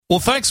Well,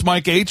 thanks,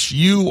 Mike H.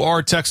 You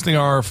are texting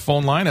our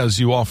phone line, as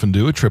you often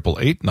do, at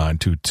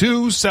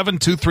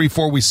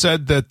 888-922-7234. We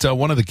said that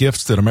one of the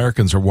gifts that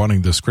Americans are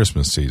wanting this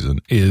Christmas season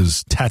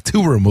is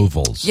tattoo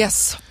removals.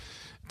 Yes.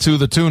 To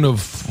the tune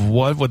of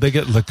what? Would they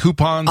get the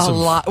coupons? A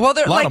lot. Well,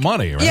 they're a lot of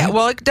money, right? Yeah,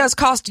 well, it does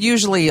cost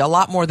usually a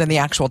lot more than the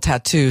actual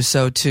tattoo.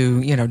 So to,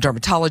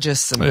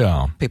 dermatologists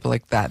and people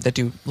like that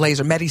do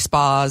laser medi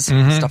spas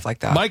and stuff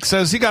like that. Mike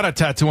says he got a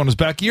tattoo on his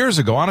back years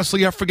ago.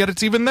 Honestly, I forget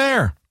it's even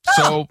there.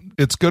 So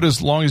it's good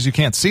as long as you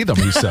can't see them,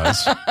 he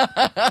says.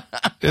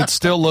 It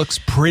still looks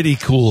pretty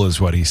cool, is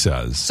what he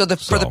says. So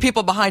for the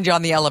people behind you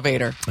on the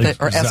elevator or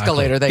Exactly.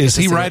 escalator, they is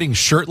he riding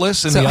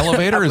shirtless in the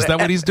elevator? Is that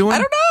what he's doing? I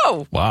don't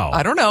know. Wow.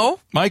 I don't know.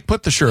 Mike,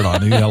 put the shirt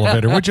on in the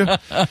elevator, would you? All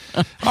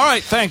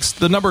right, thanks.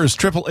 The number is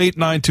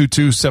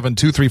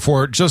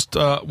 888-922-7234. Just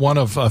one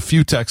of a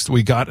few texts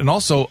we got, and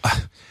also,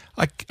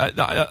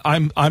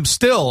 I'm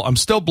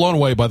still blown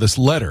away by this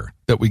letter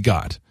that we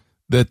got.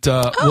 That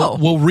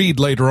we'll read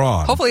later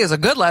on. Hopefully it's a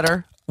good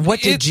letter.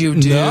 What did you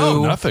do?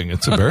 No, nothing.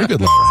 It's a very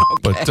good letter.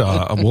 Okay.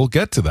 But we'll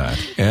get to that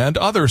and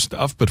other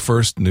stuff. But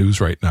first, news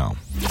right now.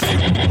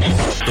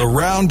 The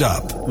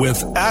Roundup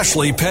with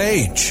Ashley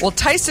Page. Well,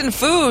 Tyson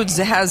Foods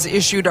has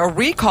issued a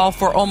recall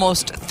for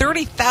almost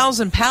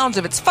 30,000 pounds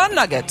of its Fun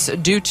Nuggets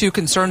due to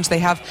concerns they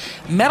have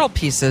metal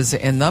pieces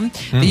in them.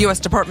 The U.S.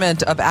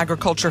 Department of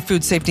Agriculture,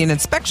 Food Safety and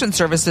Inspection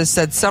Services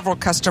said several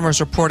customers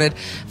reported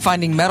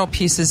finding metal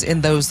pieces in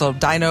those little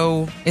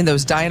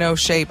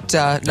dino-shaped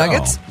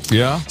nuggets. Oh,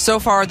 yeah. So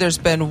far, there's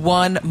been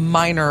one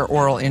minor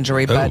oral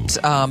injury, but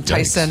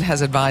Tyson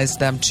has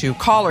advised them to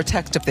call or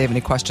text if they have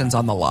any questions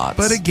on the lots.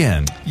 But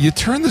again, you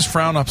turn this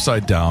frown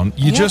upside down.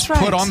 You just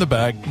put on the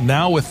bag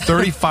now with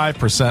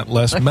 35%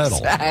 less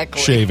metal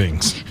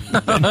shavings.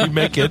 And you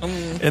make it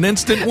an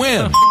instant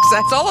win.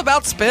 That's all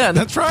about spin.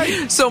 That's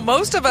right. So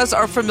most of us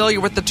are familiar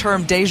with the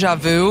term déjà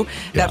vu,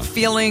 that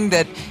feeling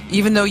that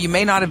even though you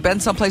may not have been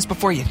someplace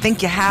before, you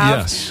think you have.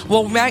 Yes.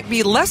 Well, we might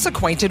be less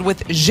acquainted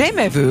with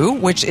jamais vu,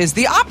 which is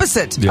the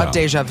opposite of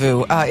déjà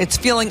vu. It's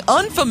feeling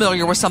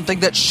unfamiliar with something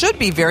that should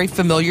be very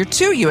familiar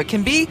to you. It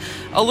can be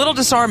a little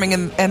disarming,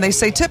 and they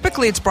say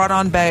typically it's brought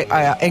on by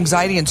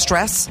anxiety and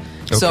stress.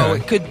 So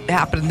it could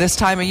happen this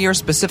time of year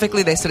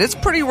specifically. They said it's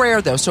pretty rare,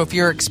 though. So if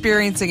you're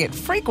experiencing it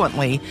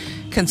frequently,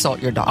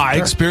 consult your doctor. I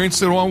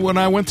experienced it when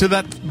I went to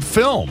that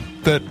film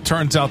that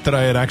turns out that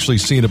I had actually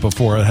seen it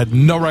before. I had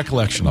no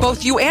recollection of it.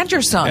 Both you and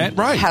your son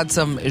had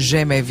some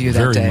jamais vu that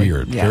very day. Very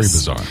weird. Yes. Very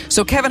bizarre.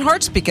 So Kevin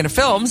Hart, speaking of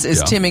films,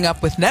 is teaming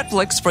up with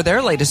Netflix for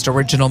their latest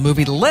original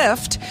movie,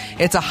 Lift.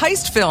 It's a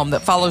heist film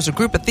that follows a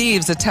group of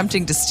thieves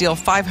attempting to steal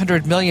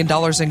 $500 million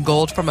in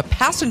gold from a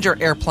passenger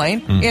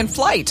airplane in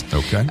flight.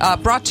 Okay.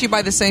 Brought to you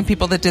by the same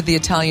people that did The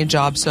Italian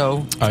Job,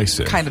 so I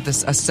see. Kind of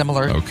a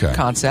similar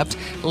concept.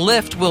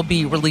 Lift will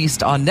be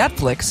released on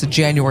Netflix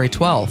January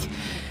 12th.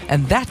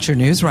 And that's your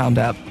news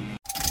roundup.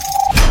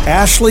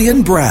 Ashley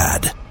and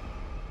Brad.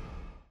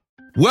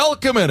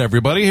 Welcome in,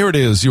 everybody. Here it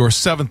is, your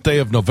 7th day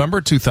of November,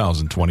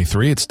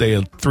 2023. It's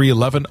day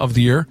 311 of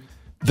the year.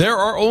 There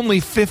are only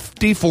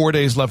 54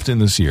 days left in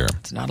this year.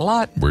 It's not a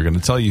lot. We're going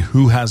to tell you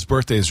who has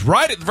birthdays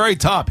right at the very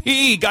top.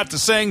 He got to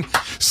sing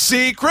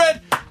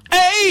Secret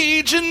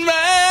Agent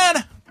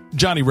Man.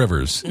 Johnny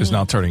Rivers is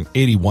now turning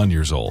 81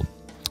 years old.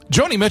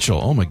 Joni Mitchell,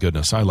 oh my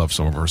goodness, I love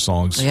some of her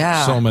songs.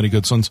 Yeah. So many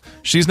good songs.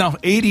 She's now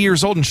 80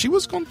 years old, and she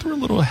was going through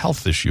a little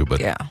health issue, but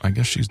I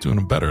guess she's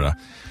doing better now.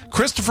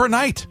 Christopher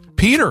Knight,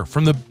 Peter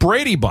from the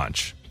Brady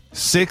Bunch,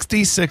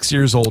 66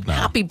 years old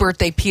now. Happy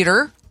birthday,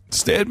 Peter.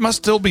 It must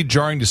still be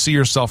jarring to see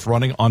yourself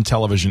running on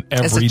television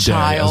every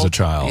day as a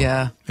child.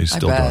 Yeah, he's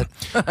still doing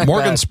it.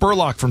 Morgan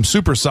Spurlock from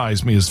Super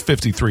Size Me is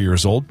 53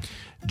 years old.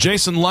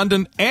 Jason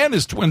London and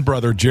his twin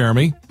brother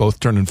Jeremy, both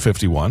turning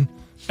 51.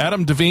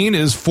 Adam Devine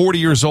is 40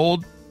 years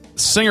old.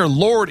 Singer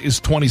Lorde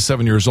is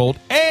 27 years old.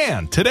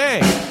 And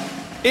today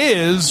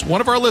is one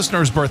of our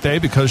listeners' birthday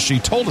because she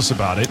told us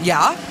about it.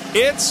 Yeah?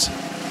 It's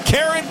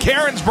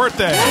Karen's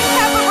birthday.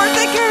 Happy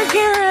birthday,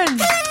 Karen!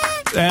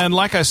 And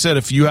like I said,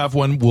 if you have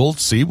one, we'll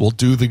see. We'll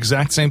do the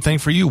exact same thing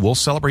for you. We'll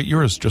celebrate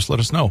yours. Just let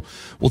us know.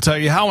 We'll tell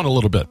you how in a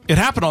little bit. It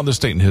happened on this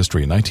date in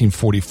history in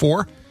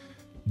 1944.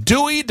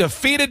 Dewey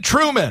defeated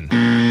Truman.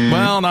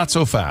 Well, not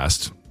so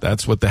fast.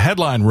 That's what the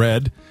headline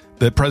read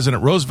that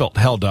President Roosevelt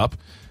held up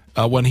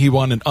when he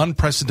won an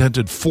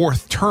unprecedented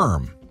fourth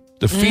term,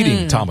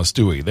 defeating Thomas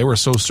Dewey. They were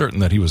so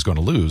certain that he was going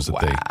to lose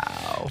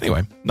that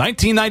Anyway,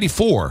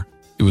 1994,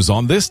 it was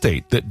on this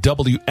date that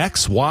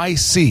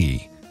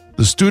WXYC,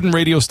 the student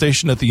radio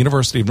station at the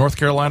University of North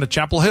Carolina,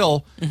 Chapel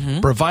Hill,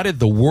 provided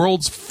the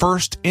world's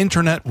first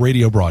internet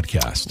radio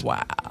broadcast.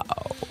 Wow.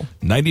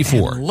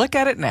 94. And look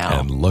at it now.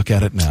 And look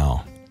at it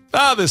now.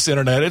 This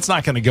internet, it's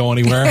not going to go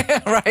anywhere.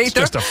 Right. It's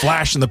just a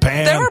flash in the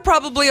pan. There were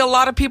probably a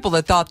lot of people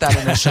that thought that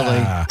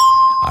initially.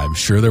 I'm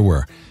sure there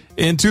were.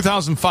 In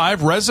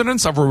 2005,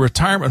 residents of a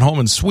retirement home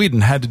in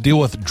Sweden had to deal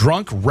with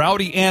drunk,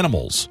 rowdy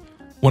animals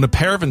when a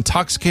pair of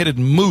intoxicated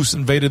moose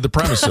invaded the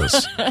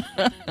premises.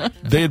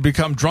 They had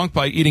become drunk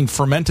by eating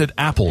fermented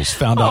apples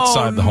found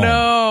outside the home.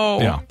 No.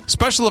 Yeah.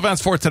 Special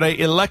events for today.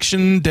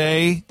 Election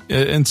Day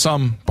in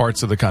some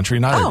parts of the country,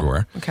 not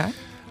everywhere. Okay.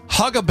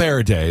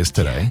 Hug-a-Bear Day is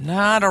today.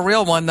 Not a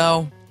real one,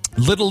 though.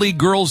 Little League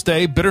Girls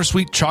Day,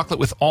 Bittersweet Chocolate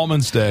with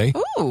Almonds Day.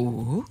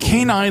 Ooh.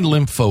 Canine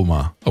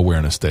Lymphoma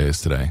Awareness Day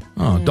is today.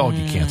 Oh,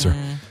 doggy cancer.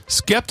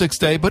 Skeptics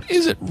Day, but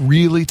is it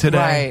really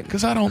today? Right.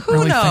 Because I don't Who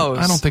really knows?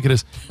 think, I don't think it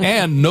is.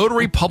 And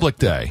Notary Public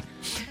Day.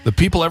 The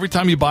people, every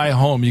time you buy a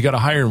home, you got to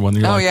hire one.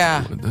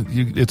 You're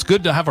it's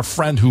good to have a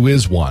friend who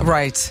is one.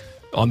 Right.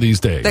 On these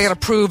days. They got to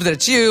prove that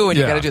it's you, and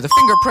you got to do the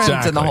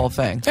fingerprint and the whole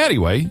thing.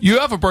 Anyway, you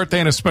have a birthday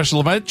and a special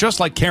event,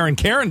 just like Karen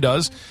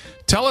does.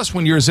 Tell us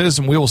when yours is,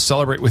 and we will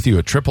celebrate with you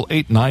at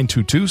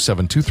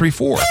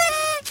 888-922-7234.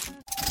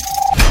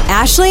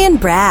 Ashley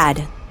and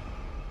Brad.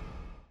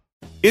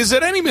 Is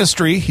it any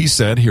mystery, he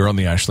said here on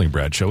the Ashley and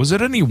Brad Show, is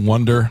it any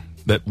wonder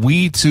that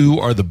we too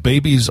are the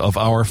babies of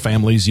our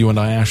families, you and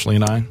I, Ashley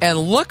and I? And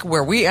look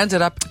where we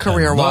ended up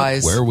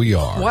career-wise. Where we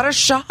are. What a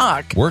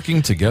shock.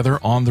 Working together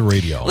on the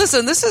radio.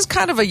 Listen, this is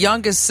kind of a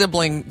youngest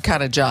sibling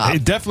kind of job.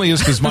 It definitely is,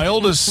 because my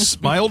older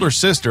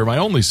sister, my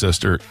only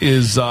sister,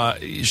 is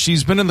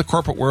she's been in the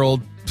corporate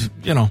world,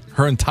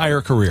 her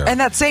entire career.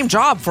 And that same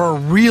job for a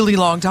really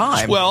long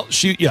time. Well,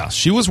 she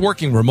was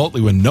working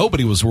remotely when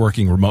nobody was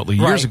working remotely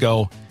years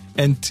ago.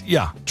 And,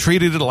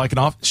 treated it like an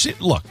off.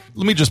 Look,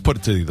 let me just put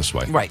it to you this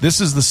way. Right. This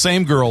is the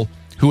same girl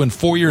who in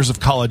 4 years of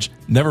college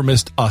never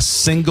missed a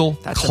single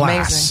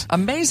class.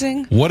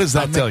 Amazing. What does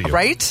that tell you?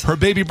 Right? Her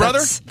baby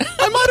brother?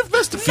 I might have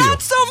missed a few.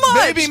 Not so much.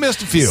 Maybe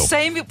missed a few.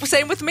 Same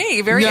with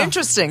me. Very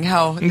interesting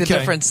how the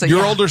difference.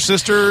 Your older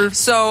sister?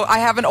 So I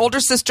have an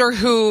older sister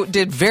who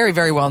did very,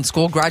 very well in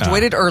school,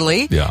 graduated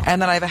early. Yeah. And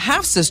then I have a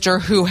half sister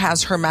who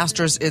has her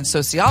master's in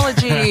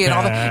sociology and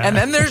all that. And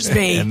then there's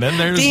me. And then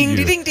there's ding,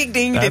 you. Ding, ding,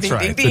 ding, That's ding,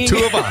 right. ding, ding. The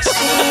two of us.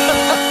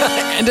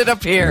 Ended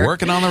up here.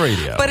 Working on the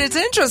radio. But it's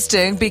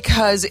interesting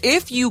because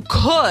if you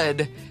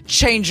could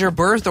change your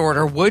birth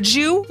order, would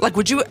you?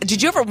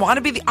 Did you ever want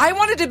to be I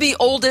wanted to be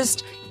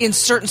oldest in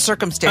certain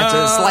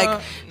circumstances.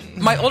 Like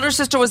my older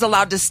sister was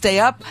allowed to stay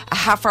up a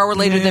half hour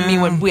later than me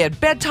when we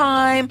had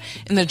bedtime,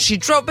 and then she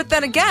drove. But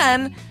then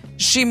again,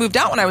 she moved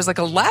out when I was like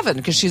 11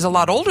 because she's a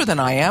lot older than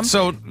I am.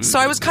 So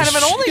I was kind of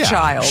an only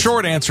child.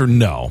 Short answer,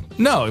 no.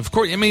 No, of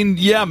course. I mean,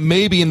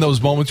 maybe in those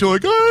moments you're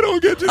like, I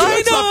don't get to do that.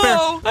 It's not fair.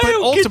 But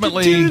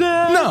ultimately,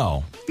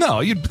 no. No,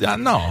 I think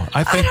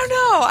I don't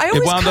know.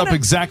 It wound up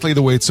exactly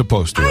the way it's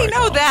supposed to. I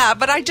know that,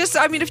 but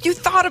if you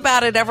thought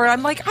about it ever,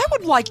 I'm like, I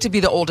would like to be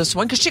the oldest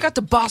one because she got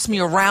to boss me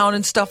around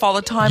and stuff all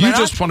the time. You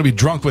just want to be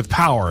drunk with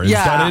power. Is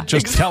that it?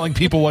 Just telling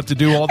people what to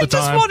do all the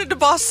time? I just wanted to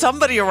boss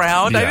somebody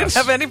around. Yes.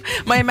 I didn't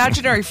have my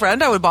imaginary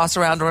friend I would boss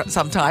around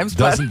sometimes.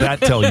 Doesn't that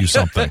tell you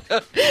something?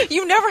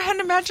 You never had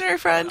an imaginary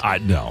friend?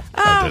 No,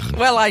 I didn't.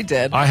 Well, I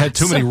did. I had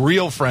too many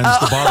real friends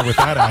to bother with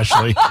that,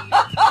 Ashley.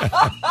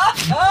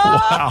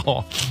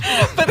 Wow.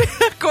 But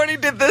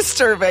according to this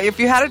survey, if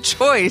you had a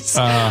choice,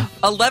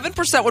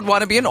 11% would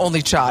want to be an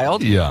only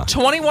child,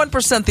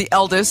 21% the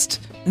eldest,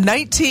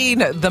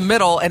 19% the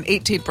middle, and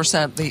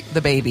 18%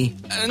 the baby.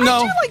 No.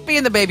 I do like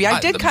being the baby. I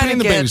did kind of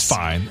get... Being the baby's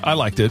fine. I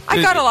liked it.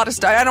 I got a lot of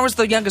stuff. And I was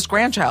the youngest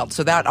grandchild,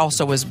 so that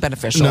also was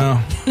beneficial.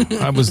 No,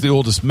 I was the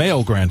oldest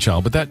male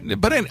grandchild, but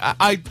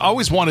I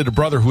always wanted a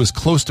brother who was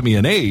close to me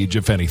in age,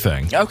 if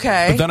anything.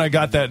 Okay. But then I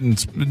got that in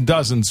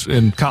dozens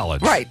in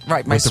college. Right.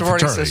 My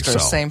sorority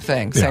sisters, same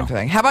thing.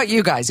 How about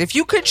you guys? If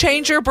you could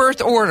change your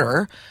birth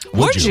order,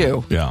 would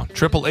you? Yeah.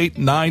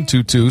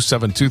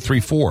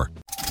 888-922-7234.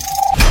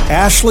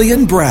 Ashley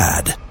and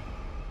Brad.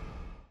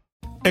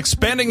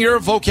 Expanding your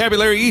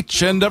vocabulary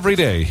each and every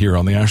day here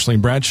on the Ashley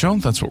and Brad Show.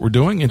 That's what we're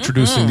doing,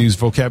 introducing these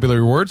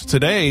vocabulary words.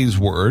 Today's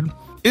word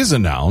is a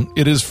noun.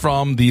 It is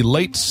from the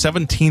late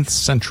 17th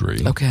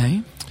century.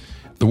 Okay.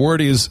 The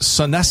word is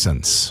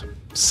senescence.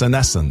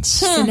 Senescence.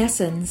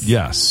 Senescence.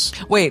 Yes.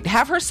 Wait,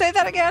 have her say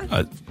that again?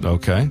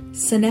 Okay.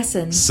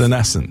 Senescence.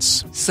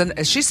 Senescence.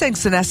 Is she saying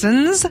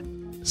senescence?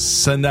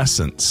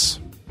 Senescence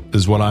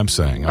is what I'm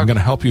saying. I'm going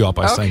to help you out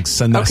by saying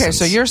senescence. Okay,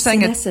 so you're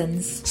saying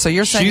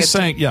senescence. She's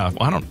saying,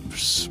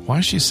 why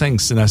is she saying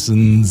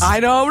senescence?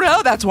 I don't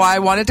know. That's why I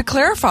wanted to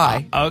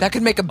clarify. That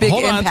could make a big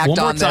impact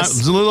on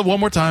this. One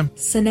more time.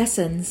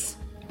 Senescence.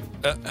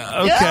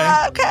 Okay.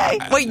 Yeah, okay.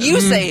 Wait,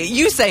 you say it.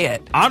 You say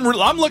it. I'm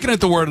looking at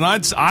the word,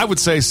 and I would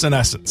say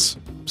senescence.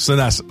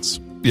 Senescence.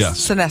 Yes.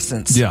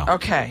 Senescence. Yeah.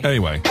 Okay.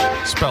 Anyway,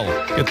 spell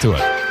it. Get to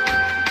it.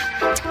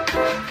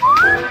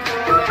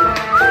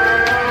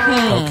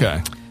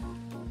 Okay.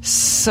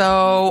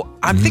 So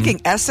I'm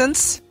thinking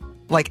essence,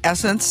 like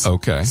essence.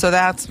 Okay. So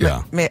that's,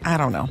 I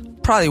don't know,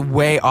 probably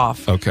way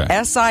off. Okay.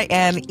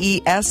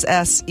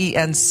 SINESSENCE.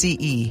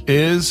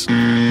 Is,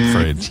 I'm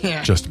afraid,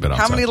 just a bit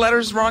outside. How many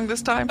letters wrong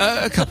this time?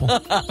 A couple.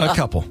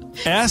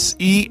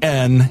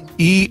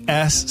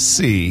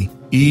 SENESCENCE.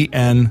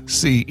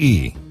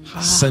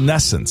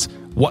 Senescence.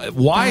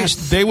 Why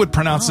they would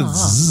pronounce it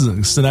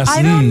senescence?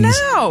 I don't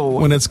know.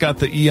 When it's got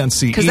the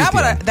ENCE. Because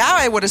that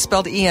I would have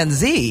spelled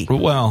ENZ.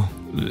 Well,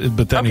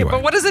 But anyway. Okay,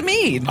 but what does it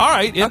mean? All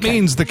right, it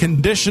means the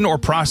condition or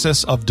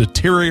process of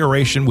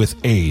deterioration with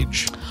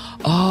age.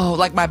 Oh,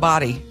 like my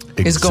body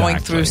is going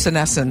Exactly. through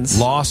senescence.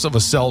 Loss of a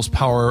cell's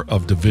power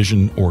of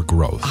division or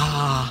growth.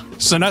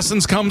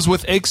 Senescence comes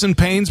with aches and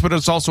pains, but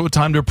it's also a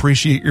time to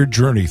appreciate your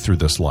journey through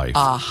this life.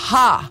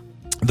 Aha.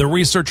 The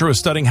researcher is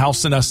studying how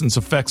senescence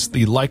affects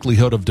the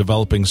likelihood of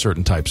developing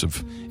certain types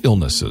of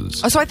illnesses.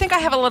 So I think I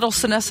have a little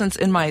senescence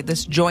in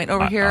this joint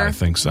over here. I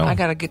think so. I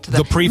got to get to that.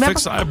 The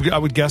prefix, I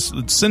would guess,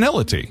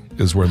 senility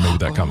is where maybe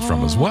that comes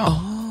from as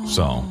well.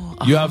 So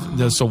you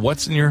have. So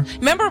what's in your?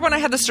 Remember when I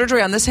had the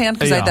surgery on this hand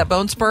because I had that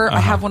bone spur?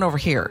 I have one over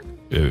here.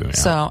 Yeah.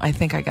 So I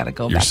think I got to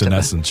go Your back to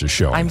senescence is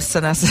showing. I'm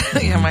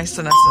senescent. Yeah, my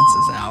senescence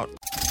is out.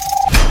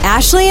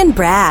 Ashley and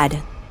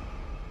Brad.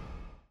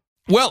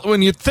 Well,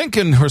 when you think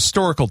in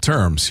historical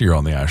terms here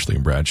on the Ashley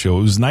and Brad Show,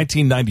 it was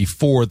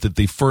 1994 that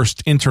the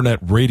first internet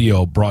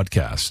radio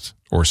broadcast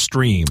or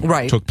stream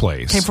took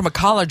place. Came from a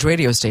college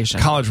radio station.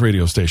 College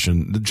radio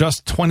station,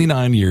 just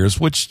 29 years,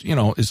 which,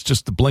 is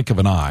just the blink of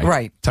an eye,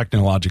 Right.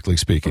 technologically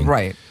speaking.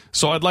 Right.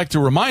 So I'd like to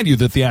remind you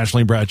that the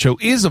Ashley and Brad Show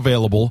is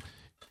available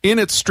in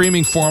its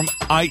streaming form,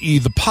 i.e.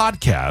 the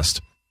podcast,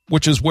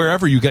 which is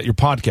wherever you get your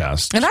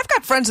podcast. And I've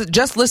got friends that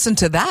just listen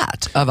to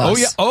that of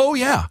us. Oh,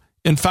 yeah.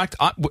 In fact,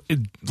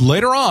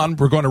 later on,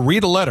 we're going to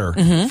read a letter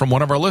from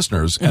one of our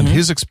listeners and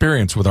his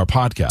experience with our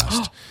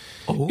podcast.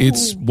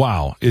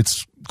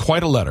 It's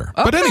quite a letter.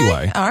 But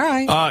anyway, all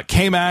right.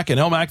 K-Mac and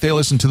L-Mac, they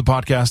listen to the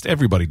podcast.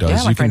 Everybody does.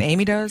 Yeah, my friend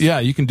Amy does. Yeah,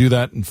 you can do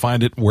that and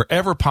find it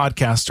wherever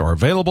podcasts are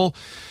available.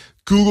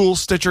 Google,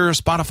 Stitcher,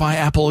 Spotify,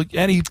 Apple,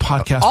 any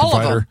podcast All of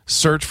provider. them.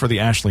 Search for the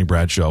Ashley and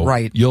Brad Show.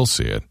 Right. You'll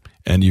see it.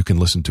 And you can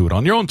listen to it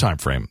on your own time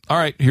frame. All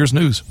right, here's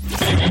news.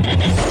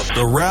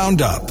 The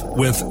Roundup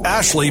with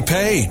Ashley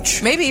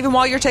Page. Maybe even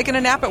while you're taking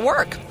a nap at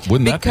work.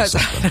 Wouldn't that be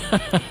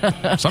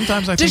something?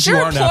 Sometimes I think Does you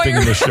your are napping in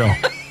employer- this show.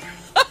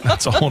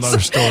 That's a whole other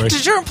story.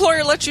 Did your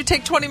employer let you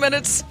take 20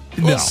 minutes?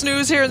 A little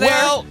snooze here and there?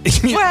 Well,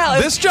 this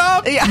if-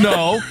 job? Yeah.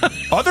 No.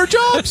 Other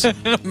jobs?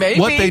 Maybe.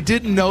 What they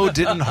didn't know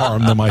didn't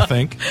harm them, I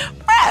think.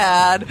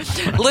 Brad,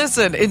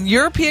 listen, in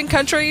European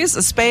countries,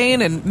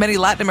 Spain and many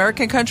Latin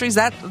American countries,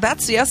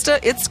 that siesta,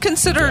 it's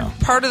considered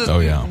part of the... Oh,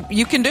 yeah.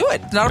 You can do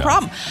it. Not a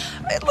problem.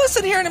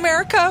 Listen, here in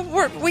America,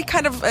 we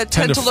kind of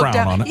tend to look frown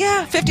down. on it.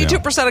 Yeah,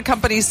 52% of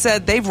companies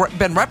said they've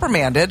been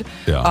reprimanded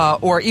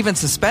or even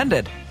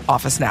suspended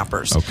office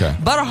nappers. Okay.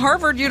 But a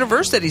Harvard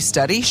University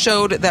study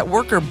showed that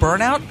worker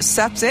burnout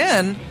sets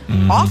in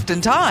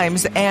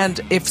oftentimes, and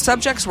if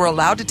subjects were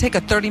allowed to take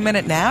a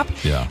 30-minute nap,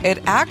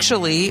 it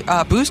actually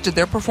boosted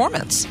their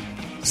performance.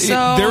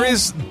 So There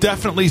is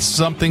definitely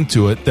something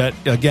to it that,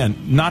 again,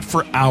 not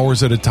for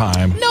hours at a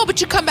time. No, but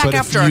you come back But if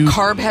after a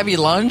carb-heavy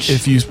lunch.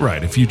 If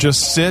you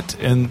just sit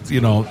and,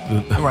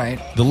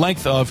 the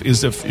length of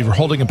is if you're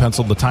holding a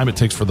pencil, the time it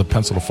takes for the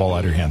pencil to fall out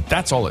of your hand.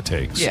 That's all it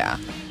takes. Yeah.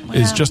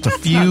 Is just a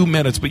few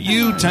minutes, but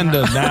you tend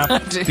to nap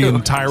the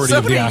entirety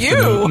of the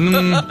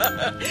afternoon.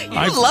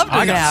 I love to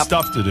I got nap.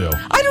 stuff to do.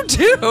 I do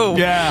too.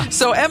 Yeah.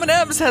 So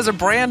M&M's has a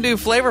brand new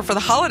flavor for the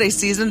holiday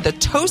season, the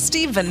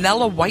toasty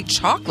vanilla white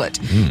chocolate.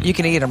 You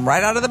can eat them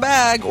right out of the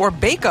bag or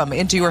bake them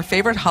into your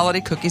favorite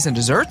holiday cookies and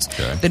desserts.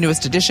 Okay. The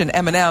newest edition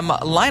M&M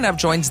lineup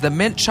joins the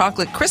mint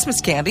chocolate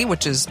Christmas candy,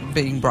 which is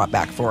being brought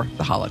back for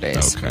the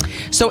holidays. Okay.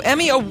 So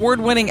Emmy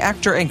award-winning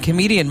actor and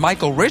comedian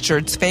Michael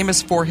Richards,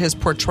 famous for his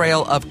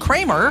portrayal of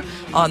Kramer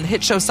on the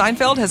hit show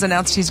Seinfeld, has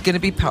announced he's going to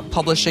be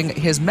publishing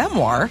his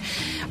memoir.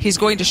 He's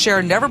going to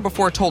share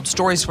never-before-told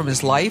stories from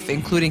his life,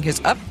 including his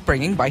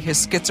upbringing by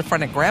his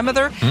schizophrenic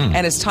grandmother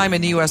and his time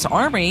in the U.S.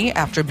 Army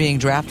after being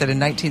drafted in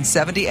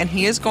 1970. And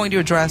he is going to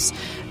address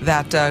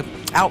that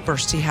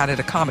outburst he had at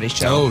a comedy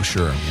show. Oh,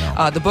 sure.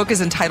 Yeah. The book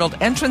is entitled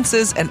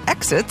Entrances and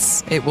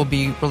Exits. It will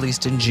be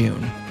released in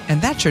June.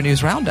 And that's your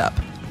news roundup.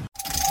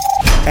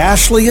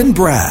 Ashley and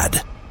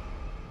Brad.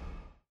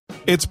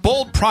 It's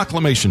bold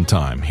proclamation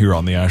time here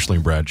on the Ashley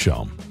and Brad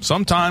Show.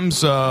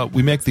 Sometimes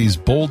we make these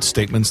bold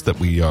statements that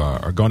we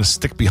are going to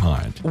stick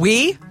behind.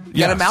 We? Got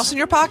Yes. a mouse in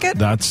your pocket?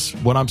 That's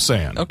what I'm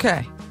saying.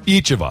 Okay.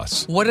 Each of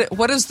us. What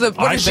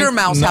does your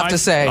mouse have to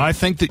say? I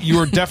think that you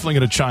are definitely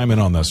going to chime in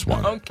on this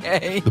one.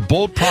 Okay. The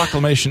bold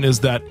proclamation is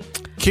that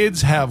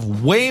kids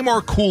have way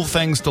more cool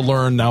things to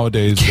learn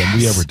nowadays than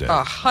we ever did.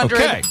 100%.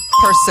 Okay.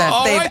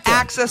 All They right have then.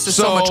 access to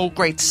so much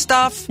great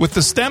stuff. With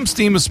the STEM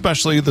STEAM,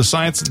 especially the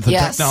science and the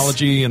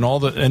technology and all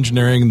the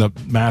engineering, the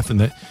math,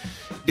 and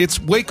it's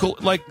way cool.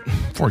 Like,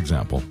 for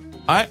example,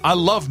 I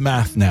love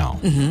math now.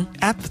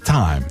 At the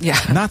time,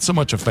 not so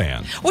much a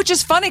fan. Which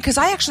is funny because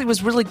I actually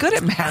was really good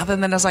at math,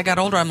 and then as I got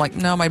older, I'm like,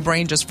 no, my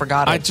brain just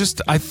forgot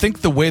it. I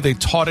think the way they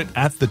taught it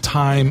at the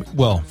time,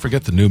 well,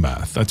 forget the new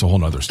math. That's a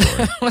whole other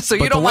story. So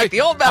you don't like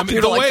the old math, you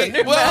don't like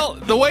the new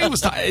math. The way it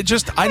was,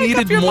 I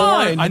needed your more.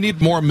 mind. I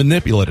need more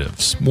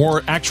manipulatives,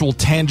 more actual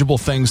tangible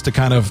things to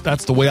kind of.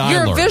 That's the way I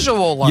learn. You're a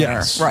visual learner,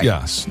 yes, right?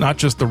 Yes, not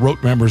just the rote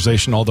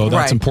memorization, although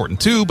that's Right. important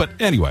too. But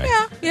anyway,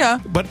 Yeah.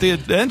 But the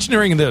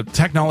engineering and the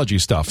technology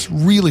stuff's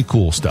really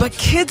cool stuff. But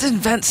kids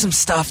invent some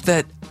stuff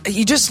that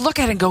you just look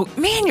at it and go,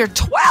 man, you're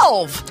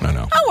 12. I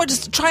know. I was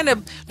just trying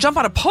to jump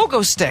on a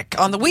pogo stick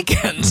on the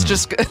weekends.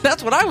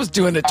 That's what I was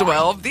doing at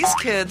 12. These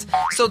kids.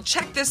 So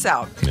check this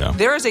out. Yeah.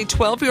 There is a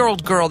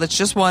 12-year-old girl that's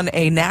just won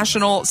a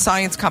national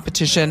science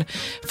competition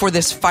for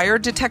this fire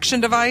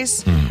detection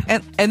device.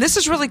 And this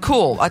is really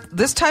cool.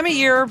 This time of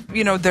year,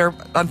 there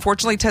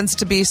unfortunately tends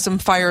to be some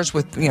fires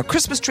with,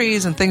 Christmas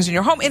trees and things in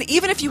your home. And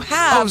even if you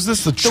have... Oh, is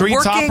this the tree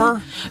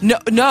topper?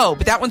 No,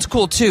 but that one's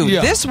cool too.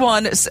 Yeah. This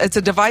one, it's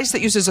a device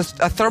that uses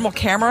a thermal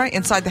camera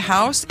inside the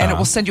house, and it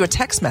will send you a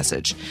text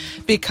message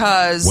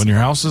because... When your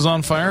house is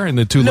on fire and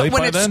it's too late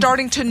when by it's then?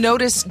 starting to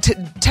notice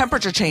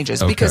temperature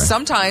changes, because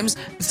sometimes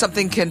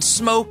something can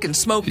smoke and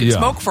smoke and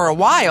smoke for a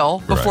while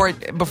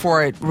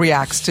before it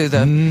reacts to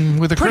the...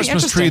 with a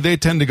Christmas tree, they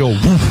tend to go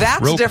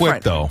That's real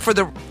different quick,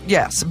 though.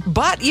 Yes,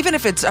 but even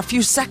if it's a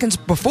few seconds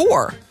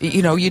before,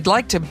 you'd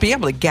like to be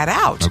able to get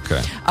out.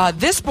 Okay.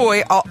 This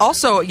boy,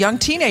 also a young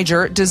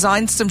teenager,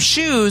 designed some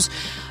shoes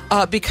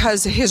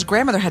because his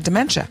grandmother had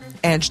dementia,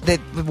 and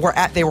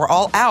they were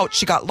all out.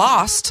 She got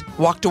lost,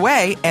 walked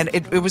away, and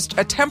it was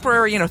a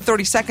temporary,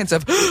 30 seconds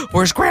of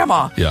where's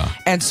grandma? Yeah.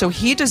 And so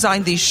he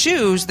designed these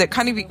shoes that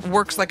kind of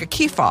works like a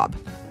key fob.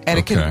 And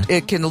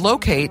it can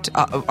locate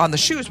on the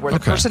shoes where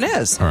the person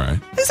is. All right.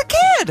 He's a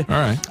kid. All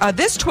right.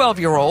 This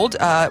 12-year-old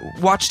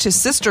watched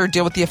his sister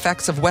deal with the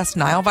effects of West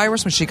Nile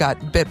virus when she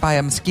got bit by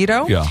a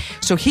mosquito. Yeah.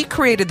 So he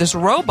created this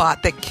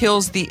robot that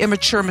kills the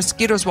immature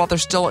mosquitoes while they're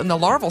still in the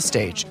larval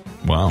stage.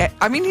 Wow.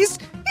 I mean, he's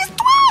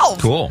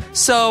 12. Cool.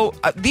 So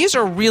these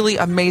are really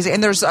amazing.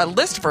 And there's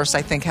Listverse,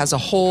 I think, has a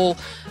whole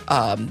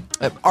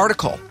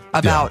article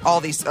about all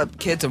these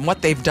kids and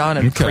what they've done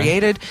and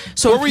created.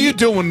 So what were you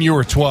doing when you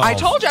were 12? I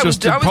told you I was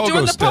doing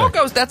the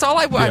pogos. That's all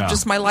I was. Yeah.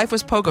 Just my life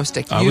was pogo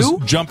stick. I was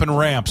jumping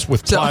ramps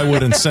with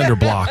plywood and cinder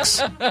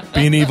blocks,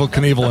 being Evel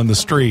Knievel in the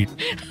street.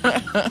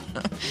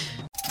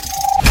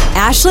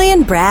 Ashley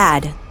and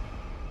Brad.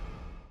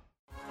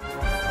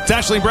 It's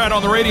Ashley and Brad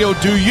on the radio.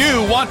 Do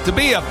you want to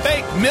be a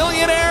fake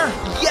millionaire?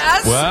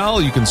 Yes.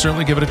 Well, you can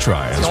certainly give it a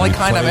try. It's the only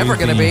kind I'm ever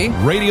going to be.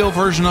 Radio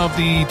version of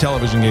the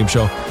television game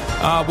show,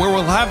 where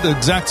we'll have the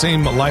exact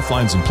same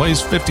lifelines in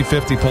place,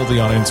 50-50, poll the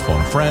audience, phone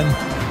a friend.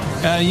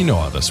 You know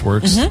how this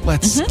works.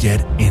 Let's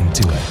get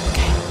into it.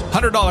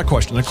 $100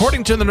 question.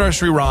 According to the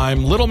nursery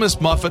rhyme, Little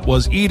Miss Muffet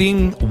was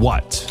eating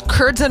what?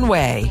 Curds and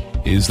whey.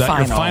 Is that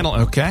your final?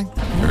 Okay.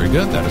 Very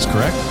good. That is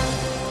correct.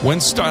 I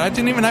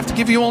didn't even have to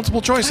give you multiple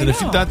choice. And if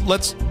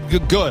let's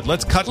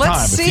cut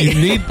time.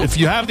 See. If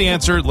you have the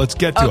answer, let's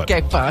get to it.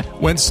 Okay, fine.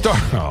 When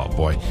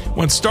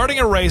starting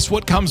a race,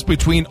 what comes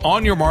between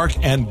on your mark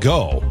and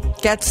go?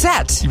 Get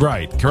set.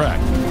 Right,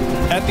 correct.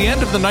 At the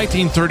end of the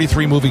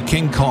 1933 movie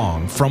King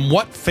Kong, from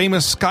what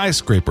famous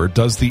skyscraper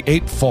does the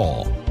ape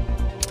fall?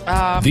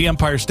 The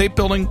Empire State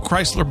Building,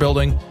 Chrysler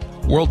Building,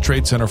 World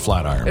Trade Center,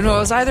 Flatiron. It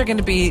was either going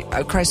to be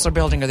a Chrysler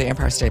Building or the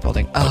Empire State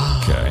Building.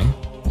 Okay.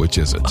 Which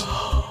is it?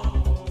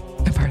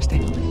 Empire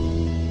State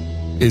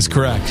is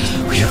correct.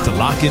 You have to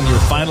lock in your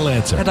final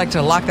answer. I'd like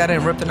to lock that in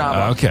and rip the knob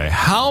off. Okay.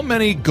 How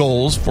many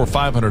goals for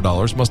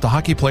 $500 must a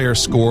hockey player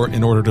score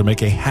in order to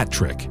make a hat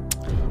trick?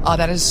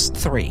 That is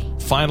 3.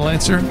 Final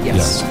answer?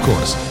 Yes, of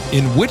course.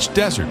 In which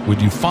desert would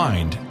you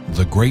find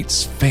the Great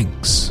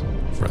Sphinx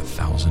for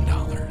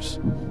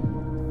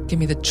 $1,000? Give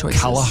me the choices.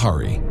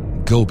 Kalahari,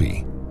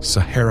 Gobi,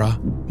 Sahara,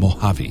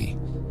 Mojave.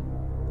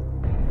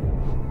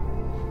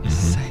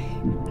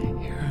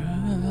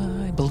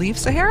 I believe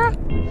Sahara.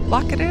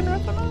 Lock it in.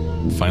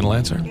 Final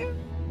answer? Yeah.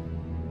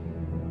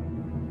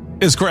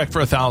 Is correct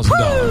for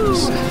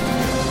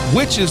 $1,000.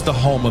 Which is the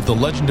home of the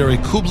legendary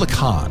Kubla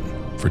Khan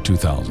for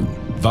 $2,000?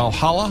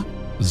 Valhalla,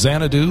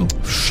 Xanadu,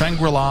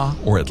 Shangri-La,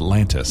 or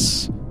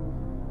Atlantis?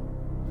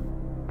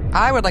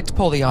 I would like to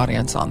poll the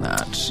audience on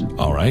that.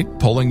 All right.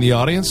 Polling the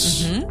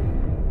audience.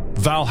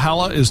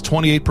 Valhalla is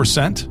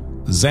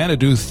 28%.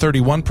 Xanadu,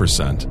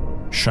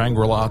 31%.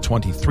 Shangri-La,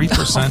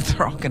 23%.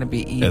 They're all going to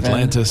be even.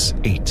 Atlantis,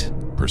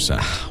 8%.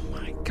 Oh,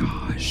 my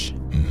gosh.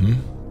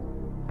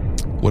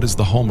 What is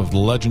the home of the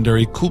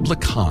legendary Kubla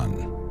Khan?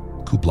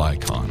 Kublai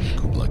Khan.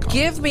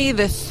 Give me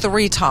the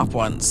 3 top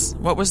ones.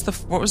 What was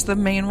the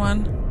main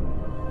one?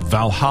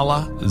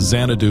 Valhalla,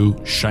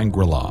 Xanadu,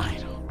 Shangri-La. I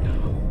don't know.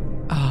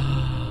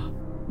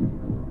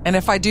 And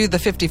if I do the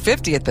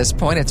 50-50 at this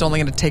point, it's only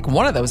going to take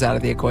one of those out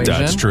of the equation.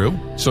 That's true.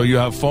 So you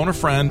have phone a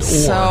friend, or...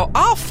 So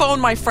I'll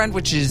phone my friend,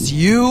 which is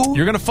you.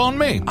 You're going to phone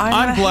me.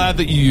 I'm glad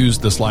that you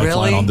used this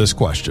lifeline on this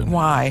question.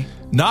 Why?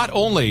 Not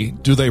only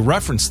do they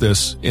reference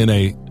this in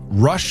a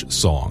Rush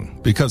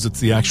song, because it's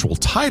the actual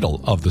title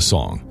of the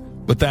song,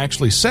 but they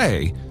actually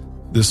say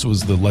this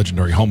was the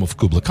legendary home of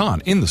Kubla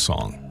Khan in the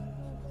song.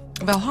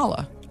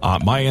 Valhalla.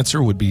 My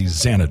answer would be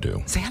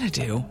Xanadu.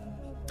 Xanadu?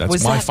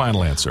 That's my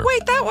final answer.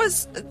 Wait, that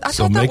was... I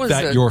so thought make that was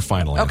that your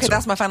final answer. Okay,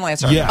 that's my final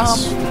answer.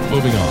 Yes.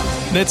 Moving on.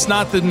 It's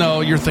not that,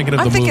 no, you're thinking of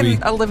the movie. I'm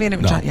thinking Olivia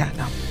Newton-John. Yeah,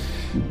 no.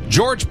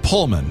 George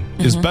Pullman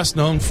is best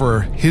known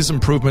for his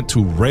improvement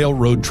to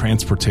railroad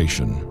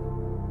transportation.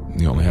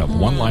 You only have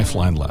one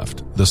lifeline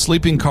left. The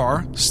sleeping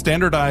car,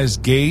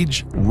 standardized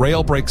gauge,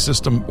 rail brake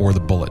system, or the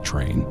bullet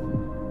train.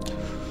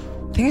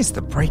 I think it's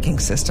the braking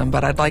system,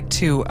 but I'd like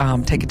to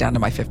take it down to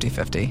my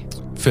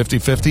 50-50.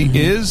 50-50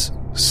 is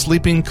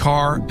sleeping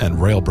car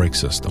and rail brake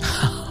system.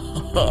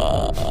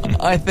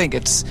 I think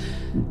it's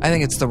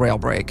the rail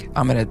brake.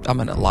 I'm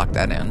gonna lock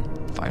that in.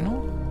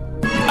 Final.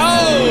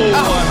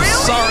 I'm really?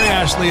 sorry,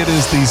 Ashley. It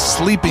is the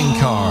sleeping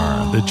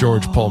car that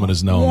George Pullman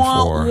is known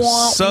for.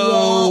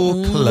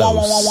 So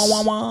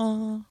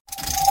close.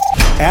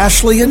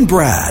 Ashley and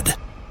Brad.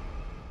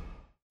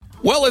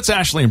 Well, it's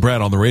Ashley and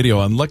Brad on the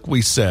radio, and like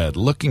we said,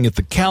 looking at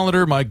the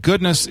calendar, my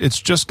goodness, it's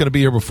just going to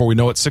be here before we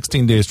know it.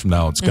 16 days from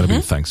now, it's going to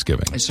be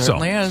Thanksgiving. It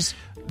certainly is.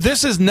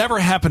 This has never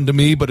happened to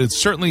me, but it's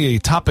certainly a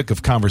topic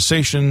of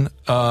conversation,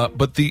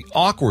 but the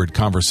awkward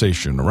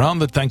conversation around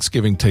the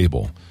Thanksgiving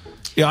table.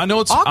 Yeah, I know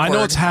it's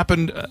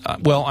happened.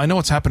 I know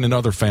it's happened in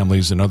other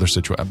families and other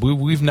situations.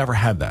 We've never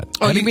had that.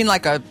 Oh, you mean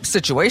like a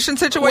situation?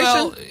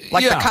 Well,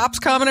 like yeah. the cops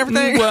come and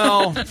everything?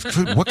 Well,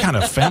 what kind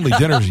of family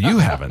dinners are you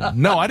having?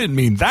 No, I didn't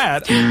mean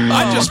that.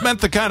 I just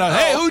meant the kind of,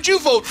 hey, who'd you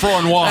vote for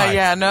and why?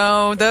 And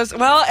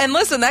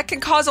listen, that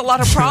can cause a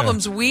lot of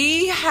problems.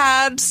 We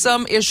had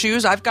some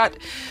issues. I've got,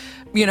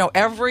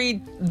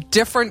 every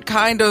different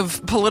kind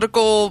of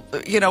political,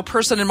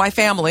 person in my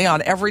family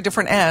on every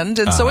different end.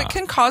 And so it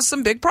can cause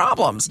some big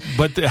problems.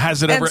 But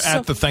has it ever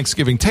at the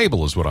Thanksgiving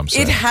table is what I'm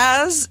saying. It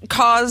has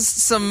caused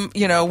some,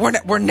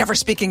 we're never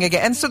speaking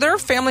again. And so there are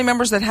family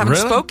members that haven't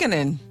spoken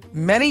in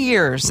many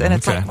years. And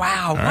it's like,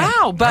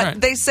 wow. But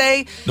they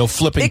say... No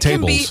flipping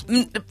tables.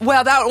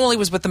 That only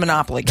was with the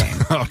Monopoly game.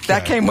 Okay.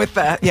 That came with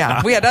that.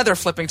 Yeah, we had other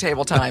flipping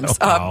table times.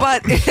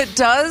 But it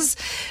does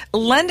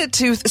lend it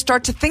to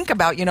start to think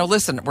about,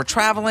 listen, we're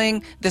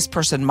traveling. This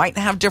person might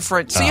have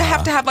different... So you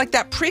have to have like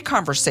that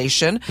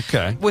pre-conversation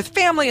with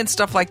family and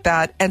stuff like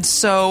that. And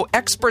so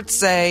experts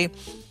say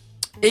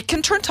it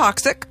can turn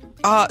toxic.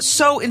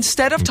 So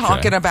instead of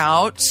talking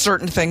about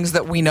certain things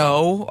that we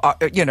know,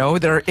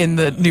 that are in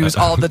the news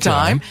all the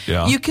time,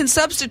 you can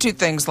substitute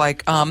things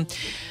like,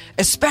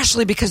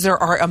 especially because there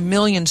are a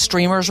million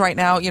streamers right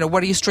now.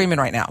 What are you streaming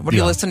right now? What are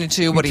you listening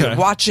to? What are you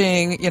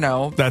watching?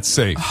 That's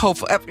safe.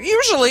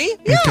 Hopefully,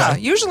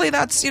 usually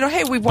that's,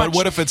 hey, we watch. But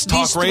what if it's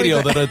talk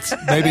radio that it's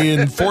maybe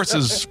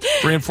reinforces my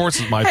point of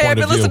view? Hey, I've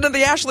been listening to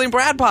the Ashley and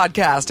Brad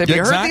podcast. Have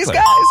you heard these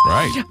guys?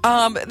 Right.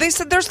 They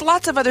said there's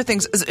lots of other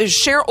things.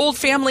 Share old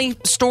family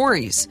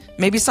stories.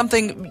 Maybe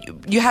something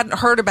you hadn't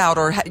heard about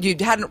or you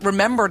hadn't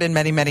remembered in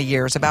many, many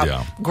years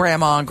about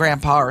grandma and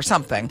grandpa or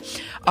something.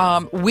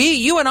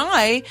 You and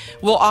I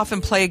will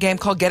often play a game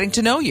called Getting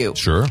to Know You.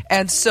 Sure.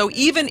 And so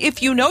even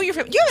if you know you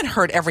haven't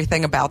heard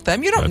everything about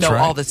them. You don't know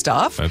all the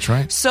stuff. That's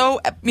right. So,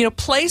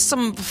 play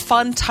some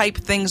fun type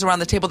things around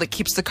the table that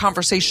keeps the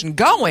conversation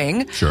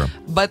going. Sure.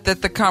 But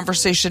that the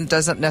conversation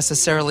doesn't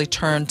necessarily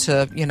turn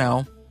to,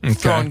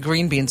 throwing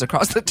green beans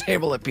across the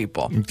table at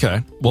people.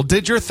 Okay. Well,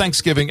 did your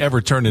Thanksgiving ever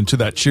turn into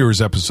that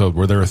Cheers episode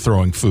where they were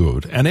throwing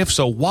food? And if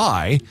so,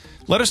 why?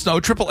 Let us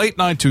know.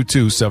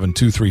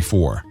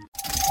 888-922-7234.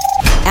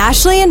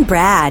 Ashley and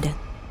Brad.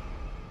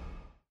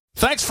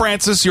 Thanks,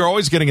 Francis. You're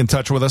always getting in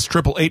touch with us.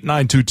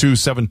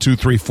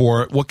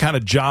 888-922-7234. What kind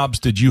of jobs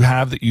did you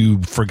have that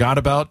you forgot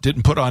about,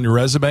 didn't put on your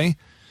resume?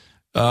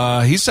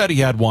 He said he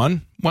had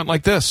one. Went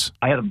like this.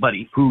 I had a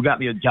buddy who got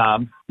me a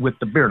job with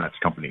the Beer Nuts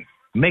Company,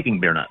 making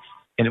beer nuts.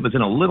 And it was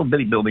in a little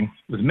bitty building.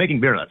 It was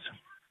making beer nuts.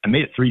 I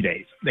made it 3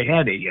 days. They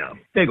had a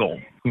big old,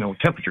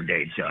 temperature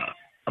gauge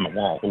on the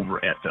wall over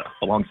at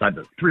alongside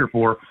the 3 or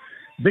 4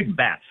 big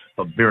vats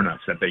of beer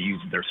nuts that they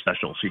used their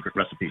special secret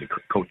recipe to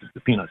coat the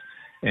peanuts.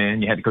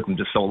 And you had to cook them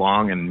just so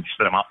long and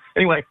spit them out.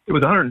 Anyway, it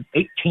was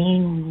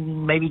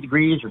 118 maybe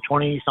degrees or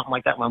 20, something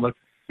like that when I looked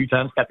a few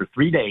times. After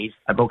 3 days,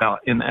 I broke out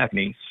in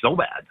acne so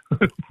bad.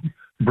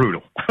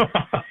 Brutal.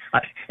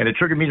 And it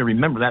triggered me to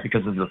remember that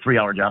because of the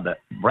 3-hour job that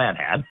Brad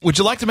had. Would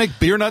you like to make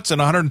beer nuts at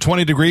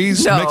 120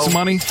 degrees to make some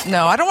money?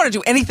 No, I don't want to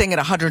do anything at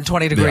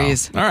 120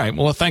 degrees. Yeah. All right.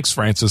 Well, thanks,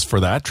 Francis, for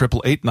that.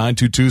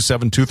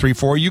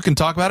 888-922-7234. You can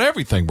talk about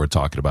everything we're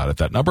talking about at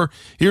that number.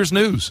 Here's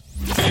news.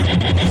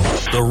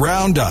 The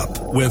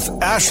Roundup with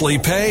Ashley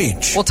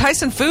Page. Well,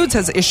 Tyson Foods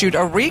has issued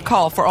a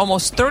recall for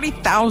almost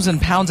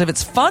 30,000 pounds of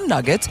its Fun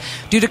Nuggets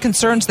due to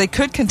concerns they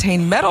could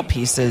contain metal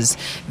pieces.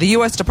 The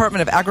U.S.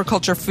 Department of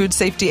Agriculture, Food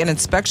Safety, and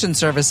Inspection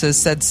Services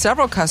said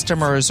several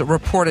customers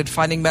reported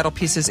finding metal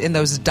pieces in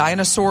those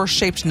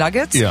dinosaur-shaped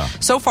nuggets. Yeah.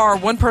 So far,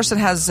 one person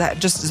has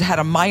just had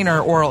a minor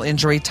oral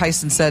injury.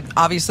 Tyson said,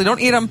 obviously, don't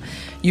eat them.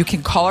 You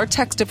can call or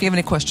text if you have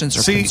any questions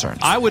or concerns.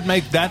 I would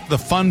make that the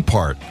fun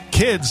part.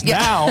 Kids,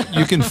 now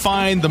you can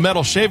find the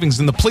metal shavings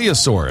in the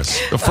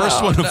Plesiosaurus. The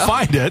first one to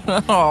find it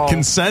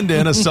can send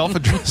in a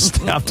self-addressed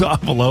stamped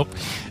envelope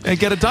and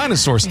get a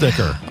dinosaur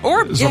sticker.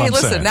 Or,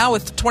 listen, now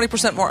with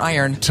 20% more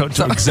iron.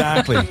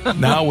 Exactly.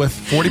 Now with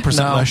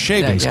 40% less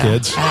shavings,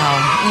 kids.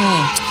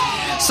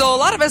 So a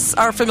lot of us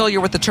are familiar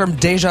with the term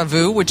déjà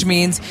vu, which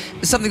means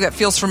something that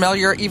feels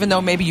familiar even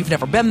though maybe you've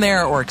never been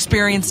there or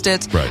experienced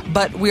it. Right.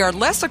 But we are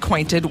less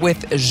acquainted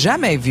with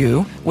jamais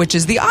vu, which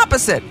is the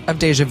opposite of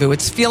déjà vu.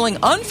 It's feeling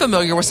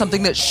unfamiliar with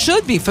something that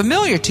should be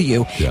familiar to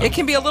you. Yeah. It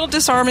can be a little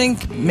disarming,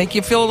 make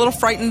you feel a little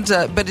frightened,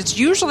 but it's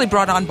usually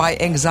brought on by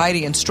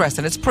anxiety and stress,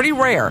 and it's pretty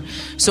rare.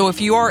 So if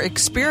you are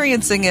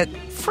experiencing it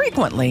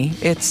frequently,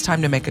 it's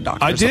time to make a doctor's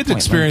appointment. I did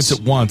experience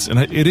it once, and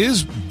it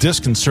is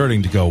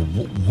disconcerting to go,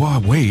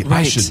 wait,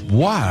 Right.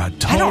 I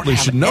totally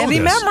should know any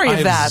this. memory of I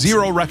have that.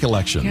 zero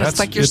recollection. Yeah, it's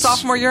like your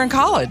sophomore year in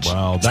college.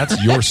 Well,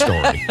 that's your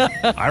story.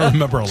 I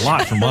remember a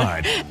lot from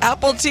mine.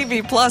 Apple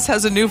TV Plus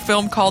has a new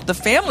film called The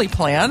Family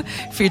Plan,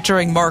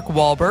 featuring Mark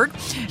Wahlberg.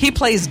 He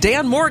plays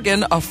Dan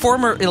Morgan, a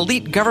former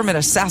elite government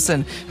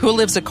assassin who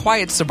lives a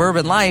quiet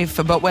suburban life,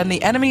 but when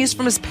the enemies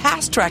from his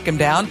past track him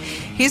down,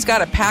 he's got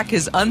to pack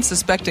his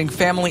unsuspecting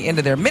family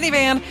into their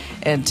minivan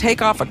and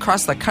take off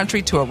across the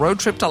country to a road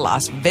trip to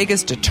Las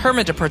Vegas,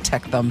 determined to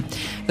protect them.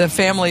 The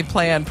Family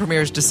Plan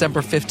premieres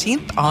December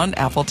 15th on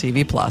Apple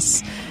TV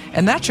Plus.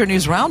 And that's your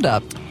news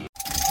roundup.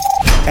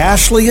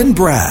 Ashley and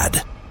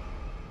Brad.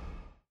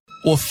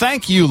 Well,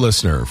 thank you,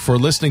 listener, for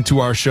listening to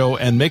our show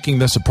and making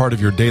this a part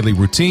of your daily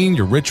routine,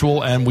 your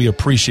ritual, and we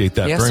appreciate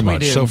that Yes, very we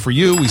much. do. So for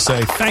you, we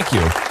say thank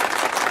you.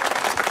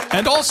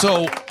 And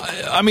also,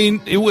 I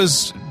mean, it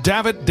was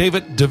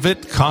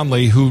David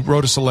Conley who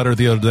wrote us a letter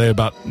the other day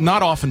about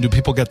not often do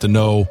people get to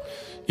know,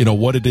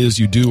 what it is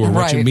you do or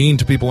what you Right. mean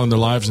to people in their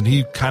lives, and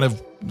he kind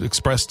of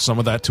expressed some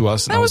of that to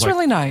us. And That I was like,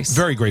 really nice.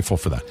 Very grateful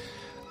for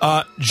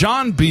that.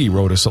 John B.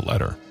 wrote us a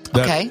letter.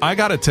 That Okay. I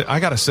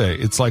gotta say,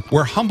 it's like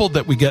we're humbled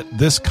that we get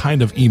this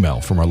kind of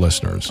email from our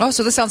listeners. Oh,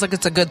 so this sounds like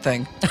it's a good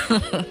thing.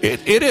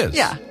 It is.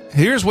 Yeah.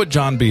 Here's what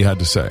John B. had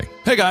to say.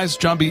 Hey guys,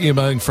 John B.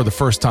 emailing for the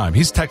first time.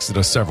 He's texted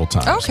us several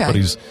times, Okay. but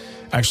he's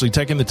actually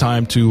taken the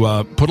time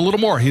to put a little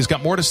more. He's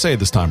got more to say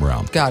this time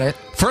around. Got it.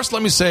 First,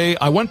 let me say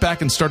I went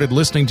back and started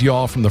listening to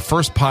y'all from the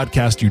first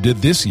podcast you did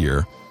this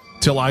year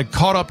till I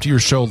caught up to your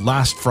show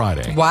last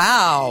Friday.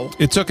 Wow.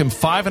 It took him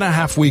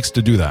 5.5 weeks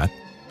to do that.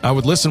 I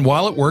would listen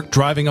while at work,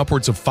 driving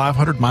upwards of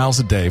 500 miles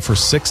a day for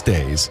 6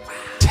 days,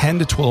 10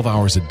 to 12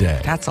 hours a day.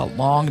 That's a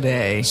long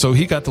day. So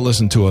he got to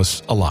listen to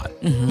us a lot.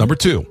 Number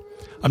 2,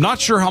 I'm not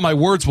sure how my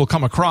words will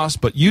come across,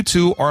 but you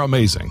two are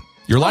amazing.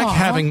 You're like Aw.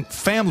 having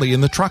family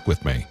in the truck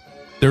with me.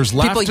 There's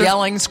laughter. People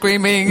yelling,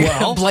 screaming,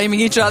 Well,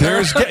 blaming each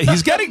other.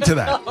 He's getting to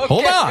that.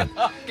 Hold on.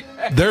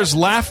 There's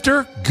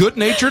laughter,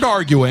 good-natured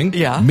arguing,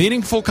 Yeah.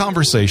 meaningful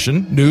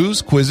conversation,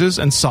 news, quizzes,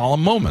 and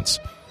solemn moments.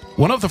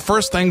 One of the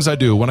first things I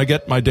do when I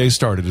get my day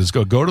started is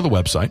go to the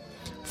website,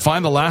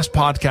 find the last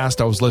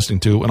podcast I was listening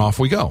to, and off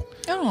we go.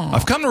 Oh.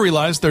 I've come to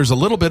realize there's a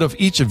little bit of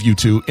each of you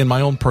two in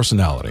my own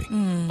personality.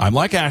 I'm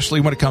like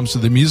Ashley when it comes to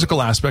the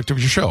musical aspect of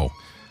your show.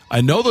 I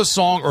know the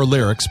song or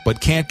lyrics,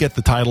 but can't get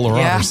the title or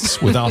Yeah.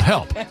 artists without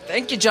help.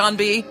 Thank you, John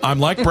B. I'm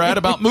like Brad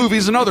about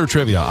movies and other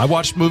trivia. I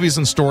watch movies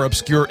and store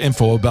obscure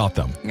info about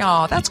them.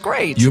 Oh, that's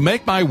great. You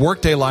make my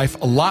workday life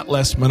a lot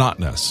less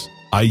monotonous.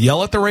 I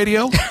yell at the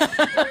radio.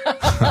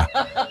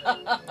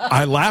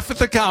 I laugh at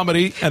the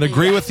comedy and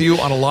agree with you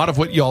on a lot of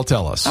what y'all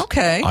tell us.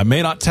 Okay. I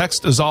may not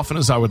text as often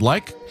as I would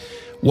like.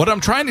 What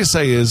I'm trying to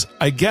say is,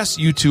 I guess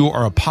you two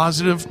are a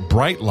positive,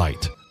 bright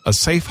light, a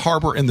safe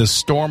harbor in this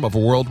storm of a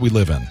world we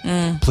live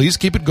in. Please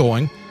keep it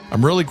going.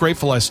 I'm really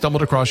grateful I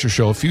stumbled across your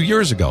show a few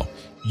years ago.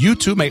 You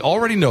two may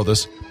already know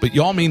this, but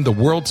y'all mean the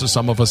world to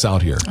some of us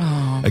out here.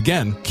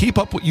 Again, keep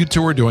up what you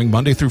two are doing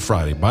Monday through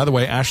Friday. By the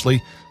way,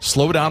 Ashley,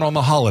 slow down on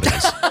the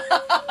holidays.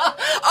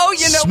 Oh,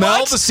 you know Smell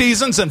what? the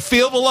seasons and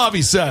feel the love,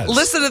 he says.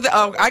 Listen to the.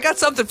 Oh, I got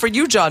something for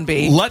you, John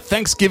B. Let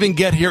Thanksgiving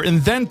get here,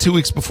 and then 2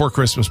 weeks before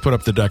Christmas, put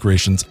up the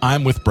decorations.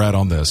 I'm with Brad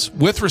on this.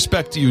 With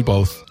respect to you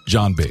both,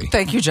 John B.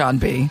 Thank you, John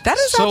B. That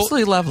is So,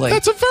 absolutely lovely.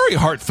 That's a very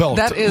heartfelt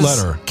That is.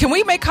 letter. Can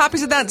we make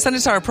copies of that and send it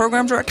to our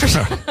program directors?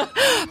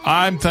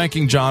 I'm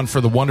thanking John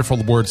for the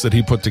wonderful words that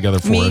he put together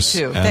for Me us.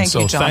 too. And Thank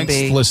so you, John thanks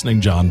B. for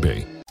listening, John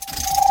B.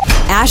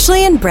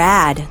 Ashley and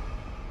Brad.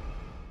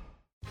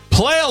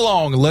 Play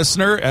along,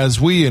 listener,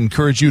 as we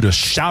encourage you to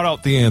shout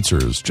out the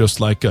answers, just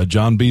like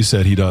John B.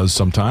 said he does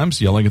sometimes,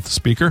 yelling at the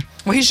speaker.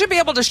 Well, he should be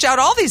able to shout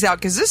all these out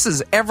because this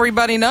is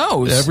everybody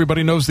knows.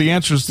 Everybody knows the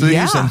answers to these.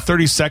 Yeah. In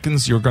 30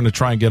 seconds, you're going to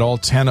try and get all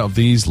 10 of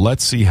these.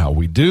 Let's see how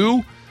we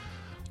do.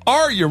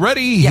 Are you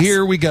ready? Yes.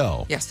 Here we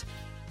go. Yes.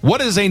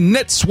 What is a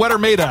knit sweater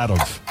made out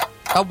of?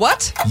 A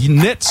what?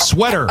 Knit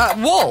sweater.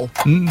 Wool.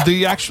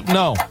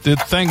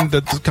 The thing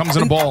that comes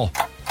in a ball.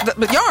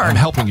 The yarn. I'm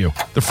helping you.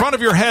 The front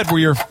of your head where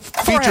your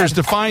features Forehead.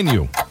 define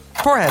you.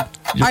 Forehead.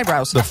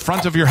 Eyebrows. The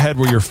front of your head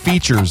where your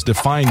features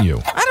define you.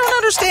 I don't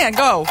understand.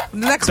 Go. The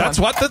next That's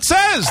one. what that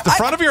says. The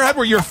front of your head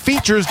where your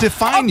features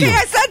define Okay, you.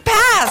 I said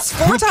pass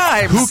 4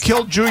 times. Who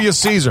killed Julius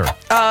Caesar?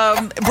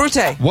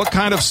 Brute. What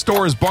kind of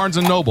store is Barnes &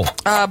 Noble?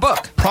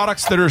 Book.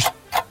 Products that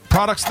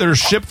are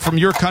shipped from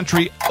your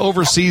country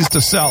overseas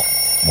to sell.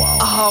 Wow.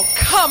 Oh,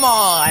 come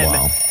on.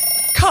 Wow.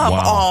 Come Wow.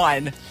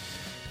 on.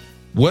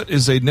 What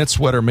is a knit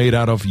sweater made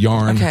out of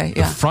yarn? Okay,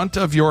 yeah. The front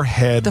of your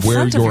head The where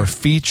front of your your-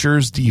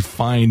 features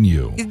define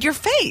you. Your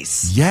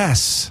face.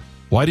 Yes.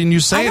 Why didn't you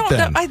say it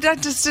then?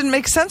 That just didn't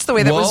make sense the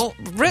way that was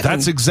written.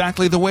 That's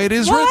exactly the way it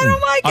is Well, written. I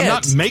don't like I'm it.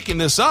 not making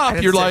this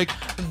up. You're say- like,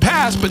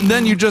 pass, but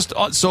then you just,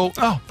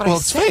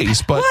 it's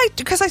face, but...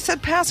 Because I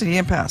said pass and you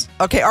didn't pass.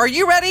 Okay, are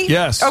you ready?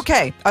 Yes.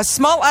 Okay, a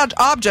small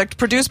object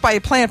produced by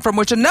a plant from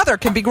which another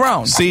can be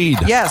grown. Seed.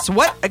 Yes.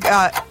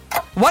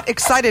 What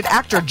excited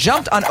actor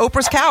jumped on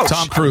Oprah's couch?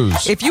 Tom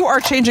Cruise. If you are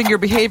changing your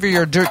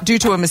behavior due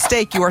to a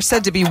mistake, you are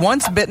said to be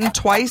once bitten,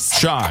 twice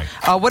Shy.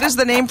 What is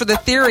the name for the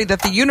theory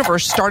that the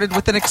universe started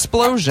with an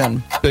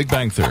explosion? Big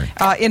Bang Theory.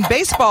 In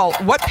baseball,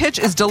 what pitch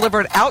is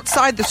delivered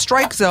outside the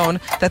strike zone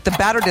that the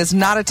batter does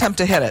not attempt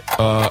to hit it?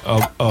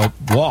 A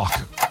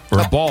walk or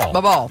a ball.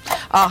 A ball.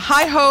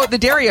 Hi-ho, the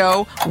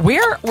Dario.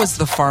 Where was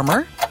the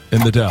farmer?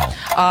 In the Dell.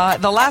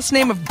 The last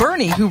name of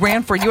Bernie, who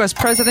ran for U.S.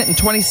 president in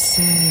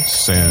 26.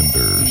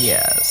 Sanders.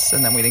 Yes,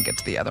 and then we didn't get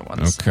to the other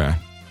ones. Okay.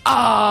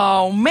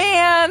 Oh,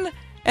 man.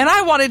 And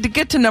I wanted to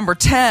get to number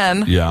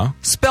 10. Yeah.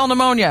 Spell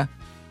pneumonia.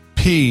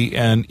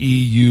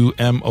 Pneumonia.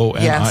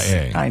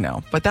 Yes, I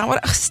know. But that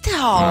would still,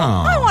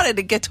 I wanted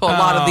to get to a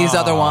lot of these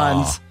other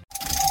ones.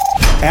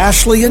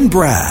 Ashley and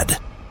Brad.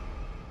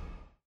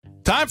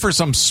 Time for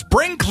some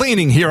spring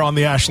cleaning here on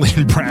the Ashley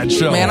and Brad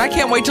Show. Man, I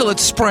can't wait till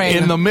it's spring.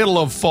 In the middle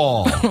of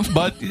fall.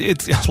 But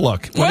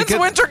look. When's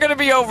winter going to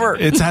be over?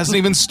 It hasn't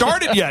even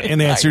started yet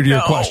in answer to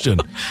your question.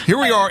 Here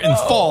we are in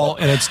fall,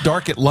 and it's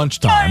dark at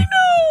lunchtime. I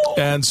know.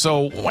 And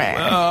so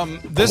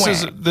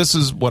this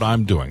is what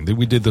I'm doing.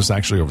 We did this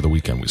actually over the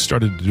weekend. We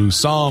started to do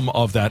some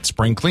of that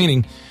spring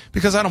cleaning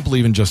because I don't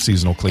believe in just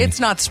seasonal cleaning. It's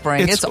not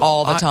spring. It's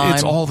all the time.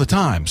 It's all the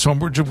time. So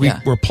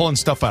we're pulling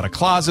stuff out of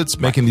closets,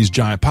 making these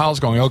giant piles,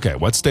 going, okay,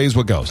 what stays,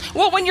 what goes?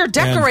 Well, when you're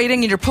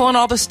decorating and you're pulling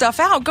all the stuff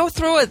out, go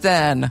through it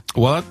then.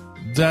 Well,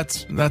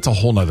 that's a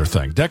whole nother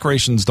thing.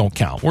 Decorations don't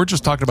count. We're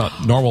just talking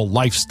about normal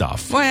life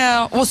stuff.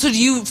 Well, so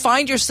do you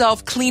find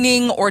yourself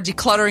cleaning or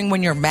decluttering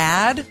when you're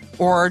mad,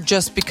 or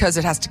just because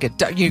it has to get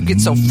done? You get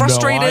so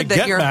frustrated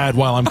that you're mad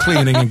while I'm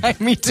cleaning and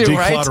Me too,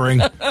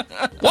 decluttering.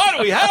 Why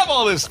do we have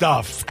all this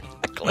stuff?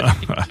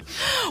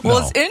 Well,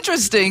 it's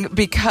interesting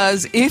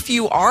because if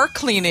you are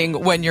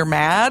cleaning when you're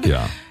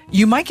mad,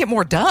 you might get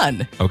more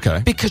done.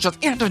 Okay. Because you're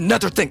and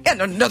another thing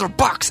and another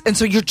box. And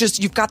so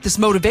you've got this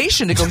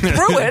motivation to go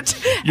through it.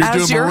 You're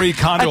doing Marie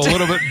Kondo a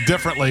little bit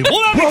differently.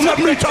 Well, let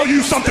me tell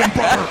you something,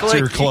 brother. To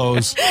your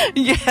clothes.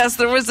 Yes,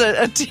 there was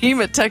a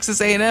team at Texas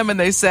A&M, and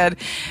they said,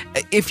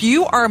 if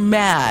you are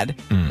mad,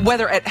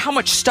 whether at how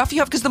much stuff you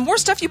have, because the more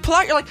stuff you pull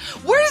out, you're like,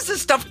 where does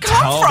this stuff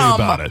come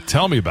from?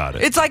 Tell me about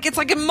it. It's like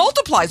it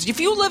multiplies. If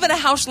you live in a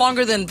house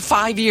longer than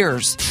 5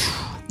 years,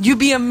 you'd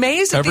be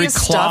amazed at every these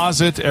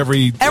closet,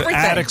 every everything.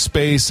 Attic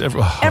space.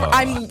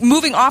 I'm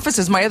moving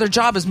offices. My other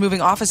job is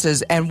moving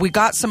offices, and we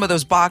got some of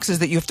those boxes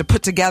that you have to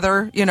put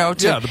together.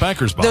 The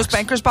banker's box. Those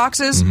banker's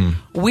boxes.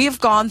 We have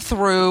gone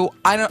through.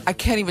 I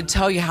can't even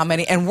tell you how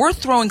many, and we're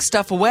throwing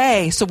stuff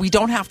away so we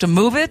don't have to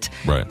move it.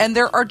 Right. And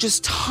there are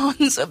just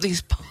tons of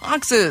these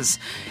boxes.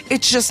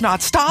 It's just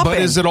not stopping.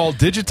 But is it all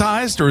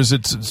digitized, or is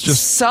it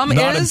just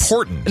not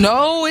important?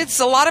 No,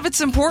 a lot of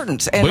it's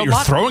important. And but you're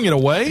throwing it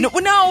away?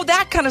 No,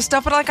 that kind of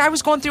stuff. But I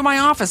was going through my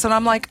office, and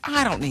I'm like,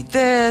 I don't need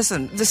this,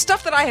 and the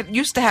stuff that I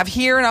used to have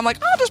here, and I'm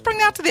like, I'll just bring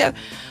that to the other.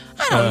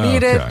 I don't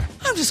need it.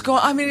 I'm just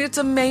going. I mean, it's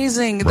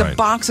amazing the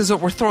boxes that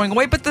we're throwing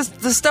away, but the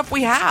stuff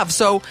we have.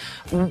 So,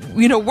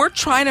 we're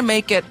trying to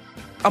make it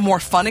a more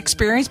fun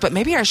experience, but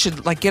maybe I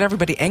should get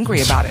everybody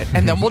angry about it,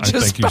 and then we'll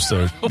just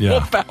we'll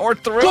power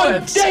through it.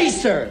 Good day,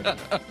 sir.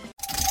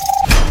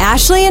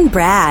 Ashley and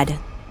Brad.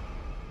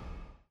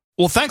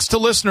 Well, thanks to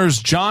listeners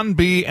John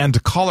B.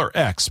 and Caller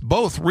X,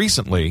 both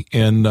recently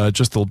in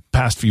just the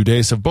past few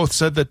days have both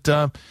said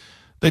that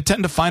they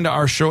tend to find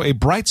our show a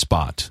bright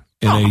spot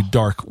in a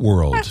dark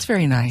world. That's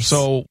very nice.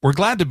 So we're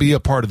glad to be a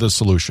part of the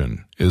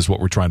solution is what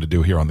we're trying to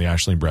do here on the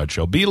Ashley and Brad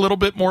Show. Be a little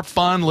bit more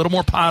fun, a little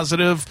more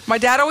positive. My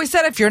dad always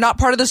said, if you're not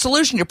part of the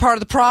solution, you're part of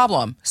the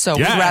problem. So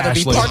we'd rather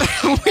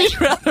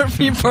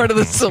be part of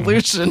the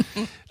solution.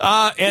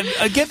 And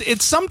again,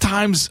 it's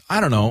sometimes,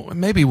 I don't know,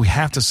 maybe we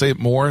have to say it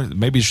more.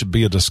 Maybe it should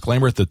be a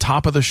disclaimer at the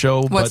top of the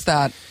show. What's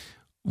that?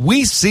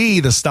 We see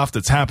the stuff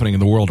that's happening in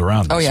the world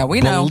around us. Oh, yeah,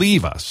 we know.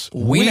 Believe us.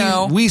 We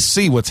know. We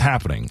see what's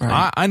happening.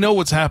 Right. I know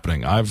what's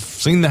happening. I've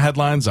seen the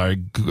headlines. I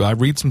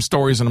read some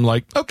stories, and I'm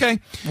like,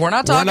 okay. We're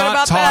not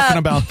talking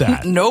about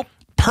that. Nope.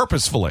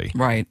 Purposefully.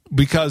 Right.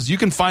 Because you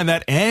can find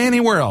that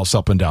anywhere else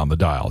up and down the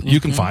dial. You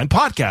can find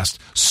podcasts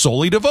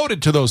solely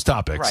devoted to those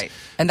topics. Right.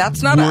 And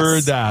that's not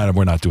us.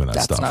 We're not doing that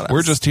That's stuff. not us.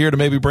 We're just here to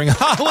maybe bring a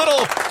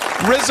little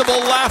risible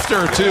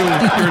laughter to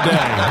your day.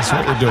 That's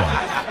what we're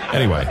doing.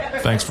 Anyway,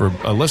 thanks for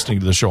listening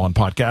to the show on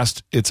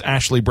podcast. It's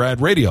Ashley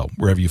Brad Radio,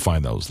 wherever you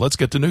find those. Let's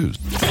get to news.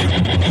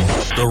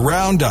 The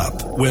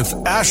Roundup with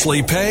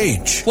Ashley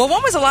Page. Well,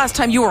 when was the last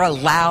time you were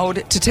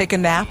allowed to take a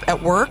nap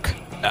at work?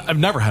 I've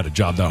never had a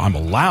job that I'm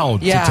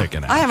allowed to take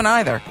a nap. I haven't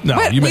either. No,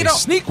 but you may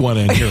sneak one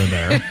in here and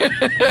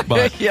there.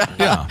 But,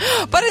 yeah.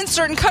 But in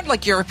certain countries,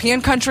 like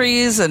European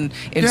countries and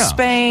in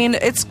Spain,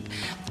 it's...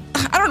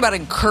 I don't know about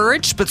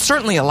encouraged, but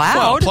certainly allowed.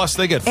 Well, plus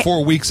they get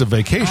 4 weeks of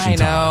vacation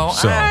time.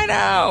 I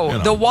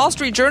know. The Wall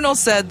Street Journal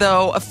said,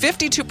 though,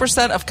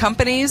 52% of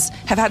companies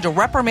have had to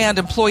reprimand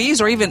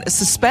employees or even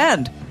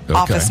suspend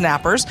office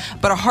nappers.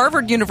 But a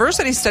Harvard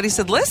University study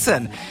said,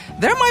 listen,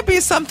 there might be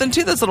something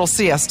to this little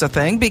siesta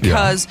thing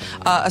because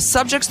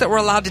subjects that were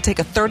allowed to take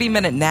a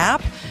 30-minute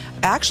nap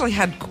actually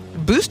had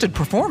boosted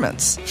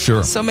performance.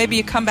 Sure. So maybe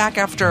you come back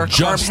after a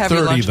just carb-heavy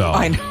 30, lunch. though.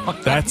 I know.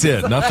 That's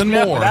it. Nothing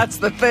more. That's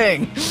the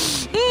thing.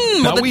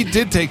 Now, we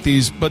did take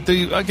these, but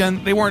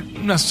they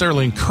weren't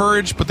necessarily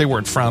encouraged, but they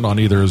weren't frowned on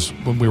either as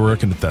when we were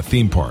working at that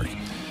theme park.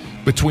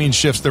 Between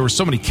shifts, there were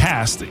so many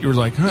casts that you were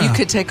like, you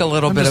could take a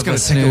little bit of a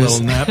snooze. I'm just going to take a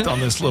little nap on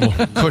this little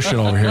cushion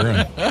over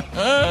here,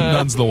 and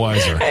none's the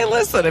wiser. Hey,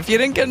 listen, if you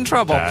didn't get in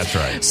trouble. That's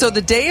right. So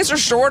the days are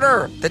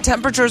shorter. The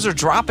temperatures are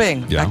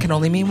dropping. Yeah. That can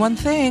only mean one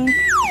thing.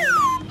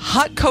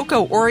 Hot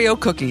cocoa Oreo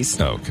cookies.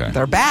 Okay.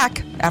 They're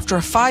back after a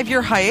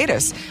 5-year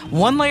hiatus.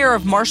 One layer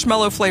of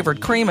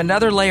marshmallow-flavored cream,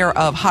 another layer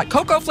of hot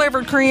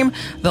cocoa-flavored cream.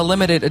 The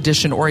limited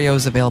edition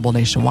Oreos available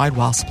nationwide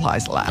while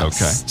supplies last.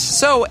 Okay.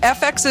 So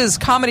FX's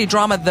comedy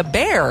drama The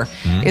Bear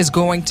is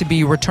going to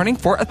be returning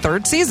for a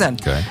 3rd season.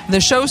 Okay.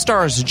 The show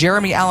stars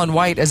Jeremy Allen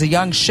White as a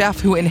young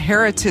chef who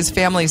inherits his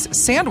family's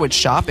sandwich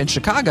shop in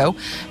Chicago.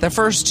 The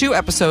first 2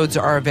 episodes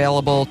are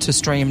available to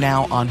stream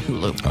now on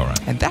Hulu. All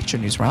right. And that's your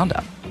news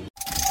roundup.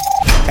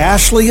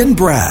 Ashley and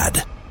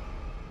Brad.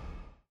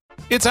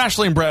 It's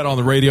Ashley and Brad on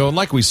the radio, and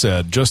like we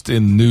said, just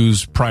in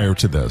news prior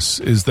to this,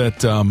 is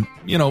that,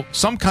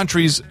 some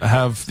countries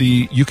have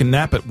the you can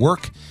nap at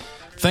work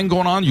thing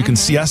going on, you can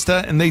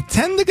siesta, and they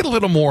tend to get a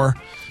little more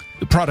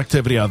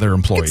productivity out of their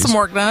employees. Get some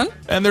work done.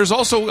 And there's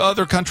also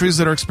other countries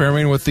that are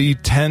experimenting with the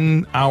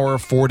 10-hour,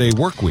 4-day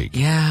work week.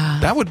 Yeah.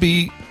 That would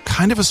be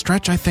kind of a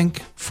stretch, I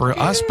think, for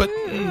us, but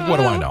what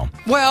do I know?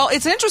 Well,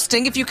 it's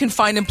interesting if you can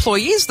find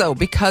employees, though,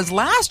 because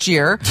last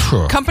year,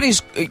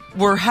 companies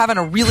were having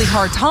a really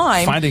hard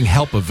time. Finding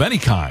help of any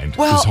kind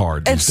is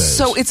hard these days.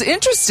 So it's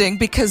interesting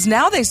because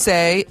now they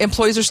say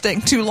employees are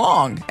staying too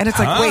long. And it's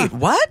like, wait,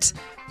 what?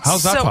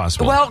 How's that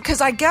possible? Well,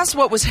 because I guess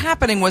what was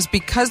happening was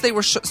because they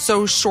were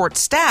so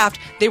short-staffed,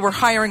 they were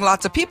hiring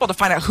lots of people to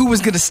find out who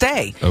was going to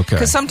stay. Okay.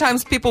 Because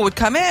sometimes people would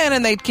come in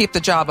and they'd keep the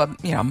job a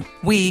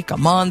week, a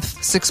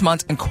month, 6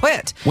 months, and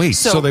quit. Wait,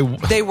 so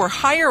they were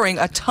hiring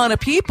a ton of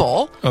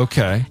people.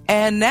 Okay.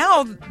 And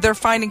now they're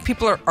finding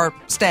people are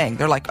staying.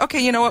 They're like, okay,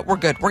 you know what? We're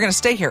good. We're going to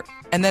stay here.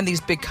 And then these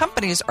big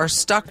companies are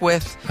stuck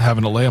with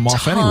having to lay them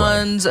off anyway.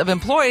 Tons of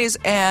employees,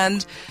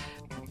 and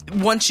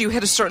once you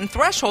hit a certain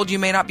threshold, you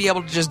may not be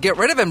able to just get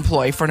rid of an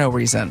employee for no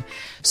reason.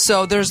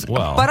 So there's,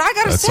 but I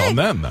got to say, on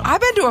them, though. I've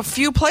been to a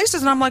few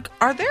places and I'm like,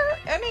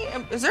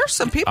 is there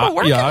some people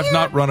working Yeah, I've here?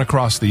 not run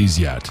across these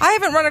yet. I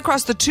haven't run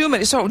across the too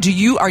many. So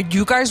are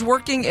you guys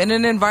working in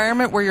an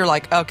environment where you're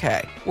like,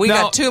 okay, we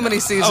got too many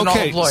seasonal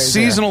employees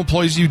Seasonal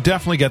employees, you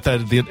definitely get that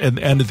at the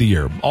end of the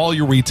year. All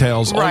your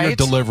retails, all your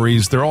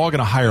deliveries, they're all going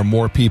to hire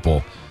more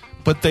people.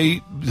 But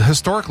they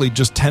historically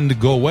just tend to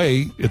go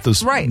away at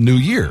this new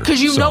year.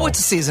 Because know it's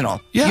seasonal.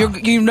 Yeah.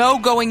 You know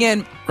going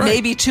in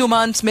maybe 2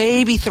 months,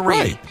 maybe 3.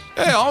 Right.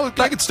 Hey,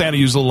 I could stand to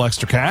use a little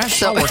extra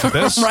cash. I'll work at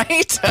this.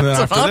 Right. And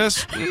then after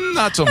this,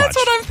 not so much. That's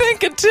what I'm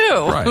thinking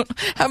too. Right.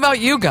 How about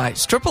you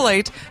guys?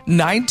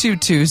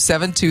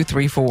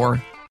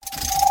 888-922-7234.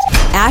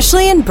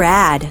 Ashley and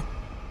Brad.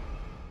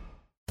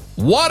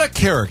 What a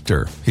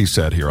character, he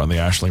said here on the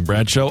Ashley and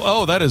Brad Show.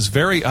 Oh, that is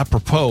very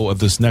apropos of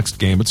this next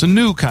game. It's a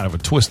new kind of a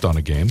twist on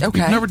a game.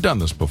 Okay. We've never done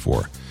this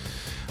before.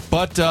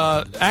 But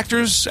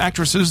actors,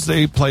 actresses,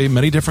 they play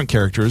many different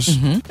characters,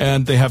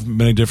 and they have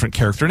many different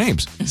character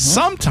names.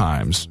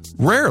 Sometimes,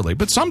 rarely,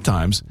 but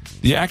sometimes,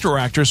 the actor or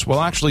actress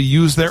will actually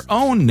use their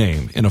own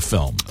name in a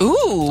film.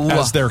 Ooh.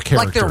 As their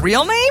character. Like their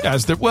real name?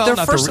 As their, well,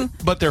 not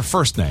but their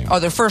first name. Oh,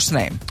 their first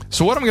name.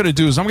 So what I'm going to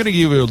do is I'm going to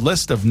give you a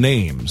list of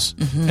names,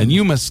 and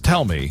you must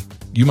tell me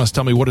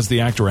what is the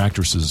actor or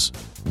actress's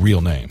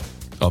real name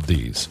of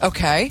these.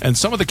 Okay. And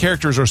some of the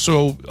characters are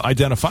so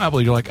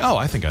identifiable, you're like, oh,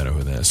 I think I know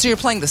who this is. So you're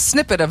playing the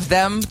snippet of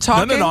them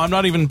talking? No, I'm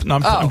not even,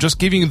 I'm just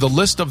giving you the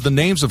list of the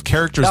names of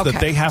characters that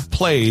they have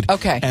played.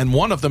 Okay. And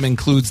one of them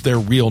includes their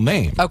real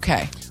name.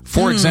 Okay.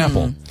 For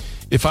example,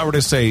 if I were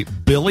to say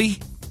Billy,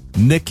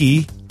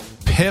 Nikki,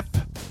 Pip,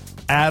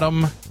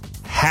 Adam,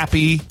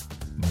 Happy,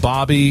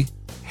 Bobby,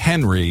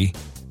 Henry,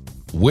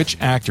 which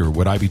actor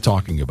would I be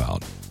talking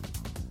about?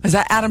 Is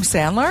that Adam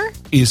Sandler?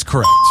 Is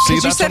correct. See,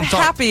 you said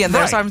Happy in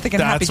there, so I'm thinking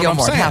Happy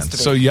Gilmore. It has to be.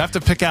 So you have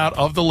to pick out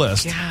of the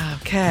list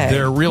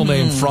their real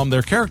name from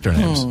their character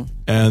names.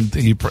 And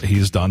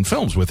he's done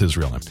films with his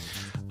real name.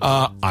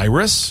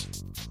 Iris,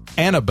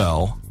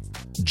 Annabelle,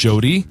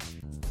 Jody,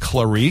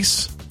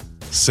 Clarice,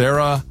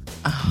 Sarah,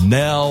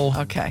 Nell.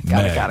 Okay,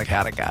 got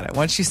it.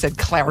 Once you said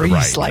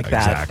Clarice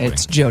that,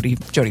 it's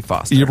Jodie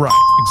Foster. You're right,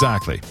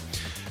 exactly.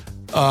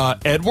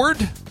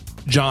 Edward,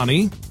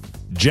 Johnny,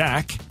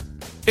 Jack,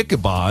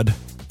 Ichabod,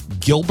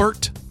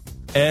 Gilbert,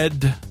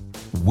 Ed,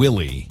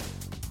 Willie.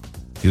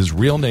 His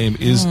real name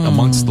is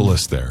amongst the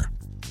list there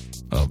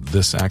of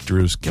this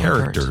actor's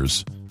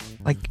characters.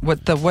 Like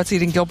what's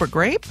eating Gilbert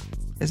Grape?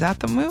 Is that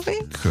the movie?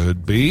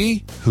 Could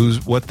be.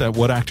 What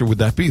actor would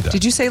that be then?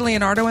 Did you say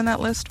Leonardo in that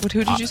list?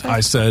 Who did you say? I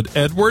said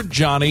Edward,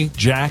 Johnny,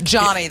 Jack.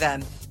 Johnny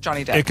then.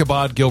 Johnny Depp.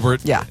 Ichabod,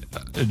 Gilbert. Yeah.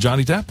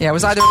 Johnny Depp? Yeah, it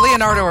was either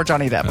Leonardo or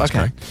Johnny Depp. That's okay.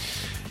 correct.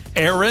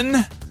 Aaron,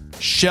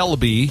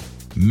 Shelby,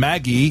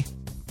 Maggie,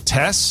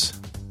 Tess,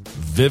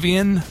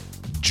 Vivian,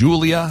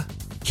 Julia,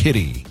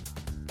 Kitty.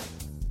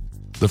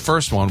 The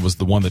first one was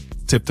the one that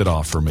tipped it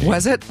off for me.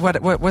 Was it?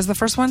 What was the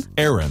first one?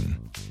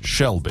 Aaron,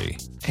 Shelby,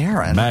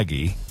 Aaron.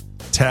 Maggie,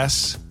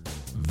 Tess,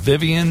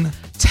 Vivian,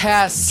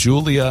 Tess.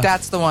 Julia.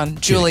 That's the one.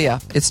 Julia.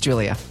 It's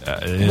Julia.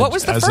 What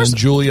was the as first? In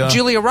Julia.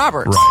 Julia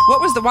Roberts.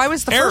 Right. Why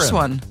was the Aaron first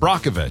one?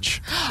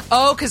 Brockovich.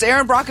 Oh, because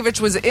Aaron Brockovich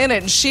was in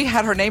it, and she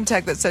had her name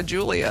tag that said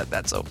Julia.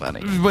 That's so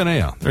funny. But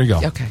yeah, there you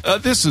go. Okay.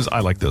 I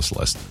like this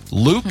list.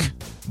 Luke,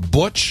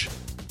 Butch,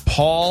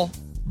 Paul,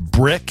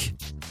 Brick,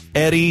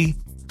 Eddie,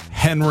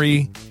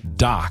 Henry,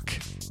 Doc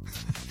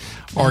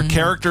are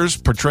characters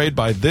portrayed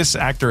by this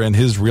actor, and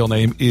his real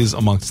name is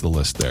amongst the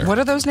list there. What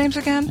are those names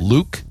again?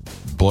 Luke,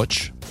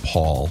 Butch,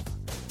 Paul,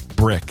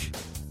 Brick,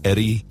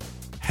 Eddie,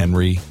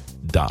 Henry,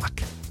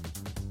 Doc.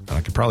 And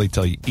I could probably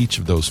tell you each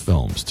of those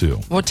films too.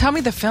 Well, tell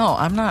me the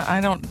film.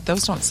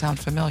 Those don't sound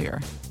familiar.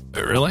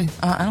 Really?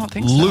 I don't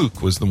think so.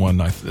 Luke was the one.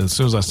 As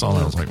soon as I saw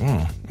that, I was like,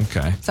 "Oh,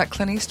 okay." Is that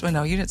Clint Eastwood?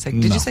 No, you didn't say.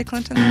 No. Did you say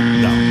Clinton?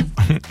 No,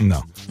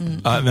 no.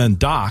 And then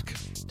Doc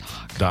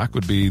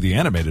would be the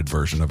animated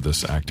version of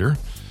this actor.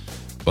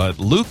 But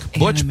Luke,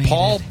 Butch, Animated.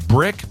 Paul,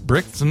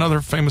 Brick's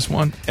another famous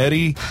one.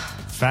 Eddie,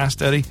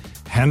 Fast Eddie,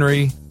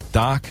 Henry,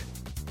 Doc.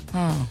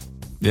 Oh.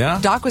 Yeah.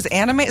 Doc was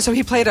animated, so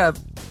he played a...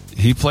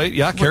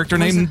 character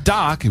was named it?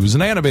 Doc. He was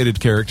an animated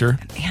character.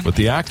 But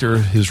the actor,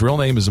 his real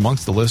name is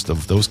amongst the list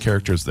of those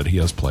characters that he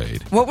has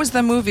played. What was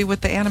the movie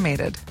with the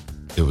animated?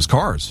 It was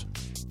Cars.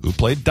 Who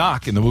played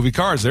Doc in the movie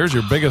Cars? There's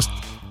your biggest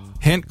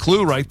hint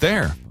clue right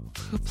there.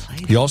 Who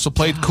played He also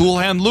played Doc? Cool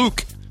Hand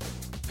Luke.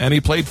 And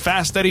he played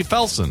Fast Eddie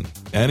Felson.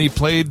 And he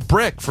played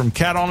Brick from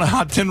Cat on a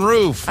Hot Tin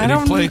Roof. And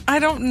I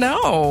don't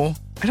know.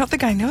 I don't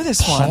think I know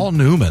this one. Paul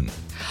Newman.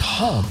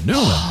 Paul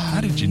Newman. How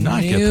did you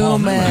not get Paul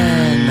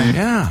Newman?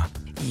 Yeah.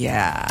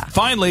 Yeah.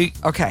 Finally,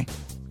 Okay.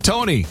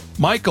 Tony,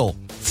 Michael,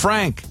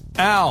 Frank,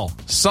 Al,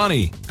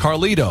 Sonny,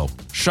 Carlito,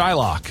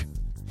 Shylock.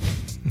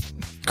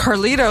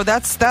 Carlito,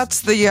 that's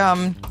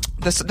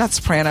that's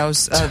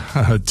Sopranos.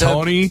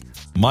 Tony,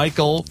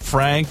 Michael,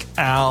 Frank,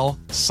 Al,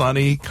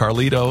 Sonny,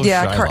 Carlito,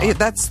 Yeah, Shylock.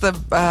 that's the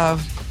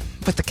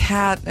with the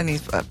cat, and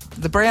he's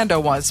the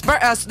Brando was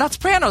not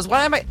Sopranos.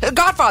 What am I?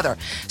 Godfather.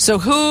 So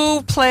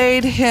who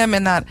played him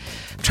in that?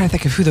 I'm trying to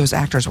think of who those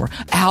actors were.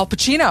 Al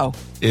Pacino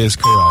is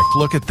correct.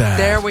 Look at that.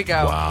 There we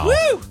go. Wow.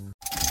 Woo!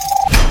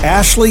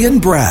 Ashley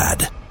and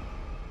Brad.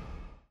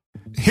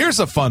 Here's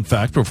a fun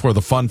fact before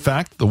the fun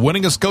fact. The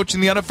winningest coach in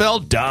the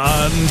NFL,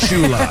 Don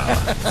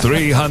Shula.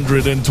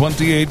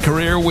 328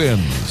 career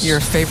wins. Your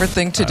favorite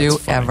thing to do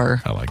funny.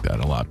 ever. I like that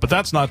a lot. But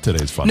that's not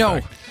today's fun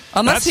No. fact.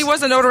 Unless he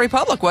was a notary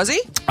public, was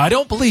he? I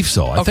don't believe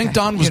so. I think Okay.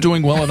 Don was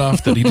doing well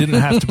enough that he didn't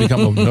have to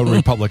become a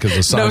notary public as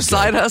a side No gig.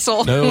 side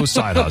hustle. No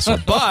side hustle.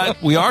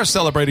 But we are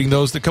celebrating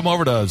those that come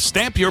over to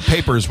stamp your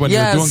papers when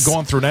Yes. you're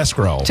going through an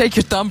escrow. Take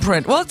your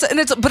thumbprint. Well,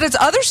 it's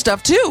other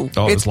stuff too.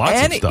 Oh, there's lots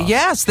of stuff.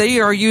 Yes,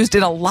 they are used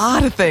in a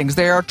lot of things.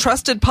 They are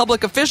trusted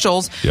public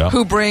officials Yeah.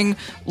 who bring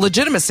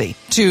legitimacy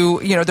to.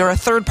 They're a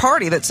third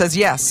party that says,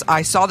 yes,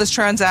 I saw this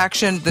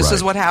transaction. This is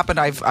Right. what happened.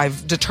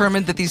 I've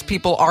determined that these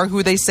people are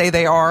who they say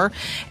they are,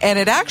 and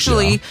it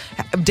actually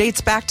dates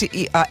back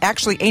to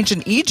actually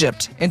ancient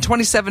Egypt in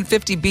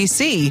 2750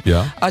 BC.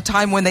 Yeah. A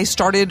time when they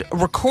started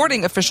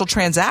recording official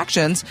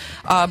transactions.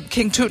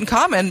 King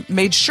Tutankhamun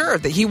made sure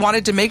that he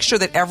wanted to make sure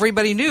that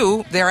everybody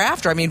knew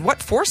thereafter. I mean,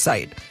 what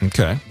foresight.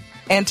 Okay.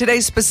 And today,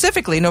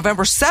 specifically,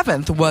 November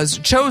 7th, was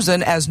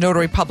chosen as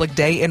Notary Public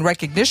Day in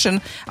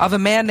recognition of a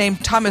man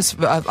named Thomas,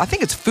 I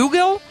think it's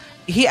Fugel.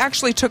 He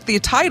actually took the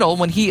title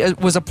when he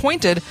was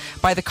appointed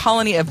by the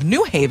colony of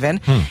New Haven,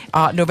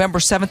 November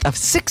 7th of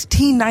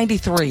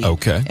 1693.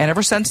 Okay. And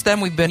ever since then,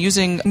 we've been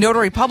using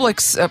notary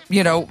publics,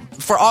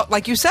 for all,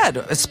 like you said,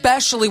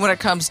 especially when it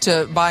comes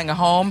to buying a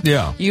home.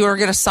 Yeah. You are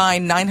going to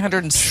sign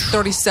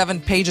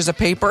 937 pages of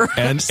paper.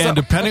 And So-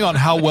 depending on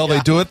how well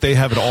they do it, they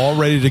have it all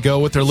ready to go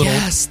with their little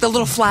yes, the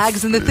little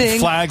flags and the thing.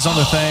 flags on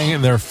the thing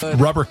and their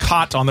rubber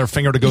cot on their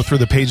finger to go through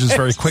the pages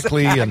very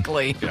quickly.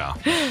 Exactly. And, yeah.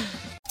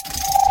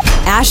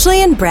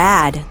 Ashley and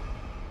Brad.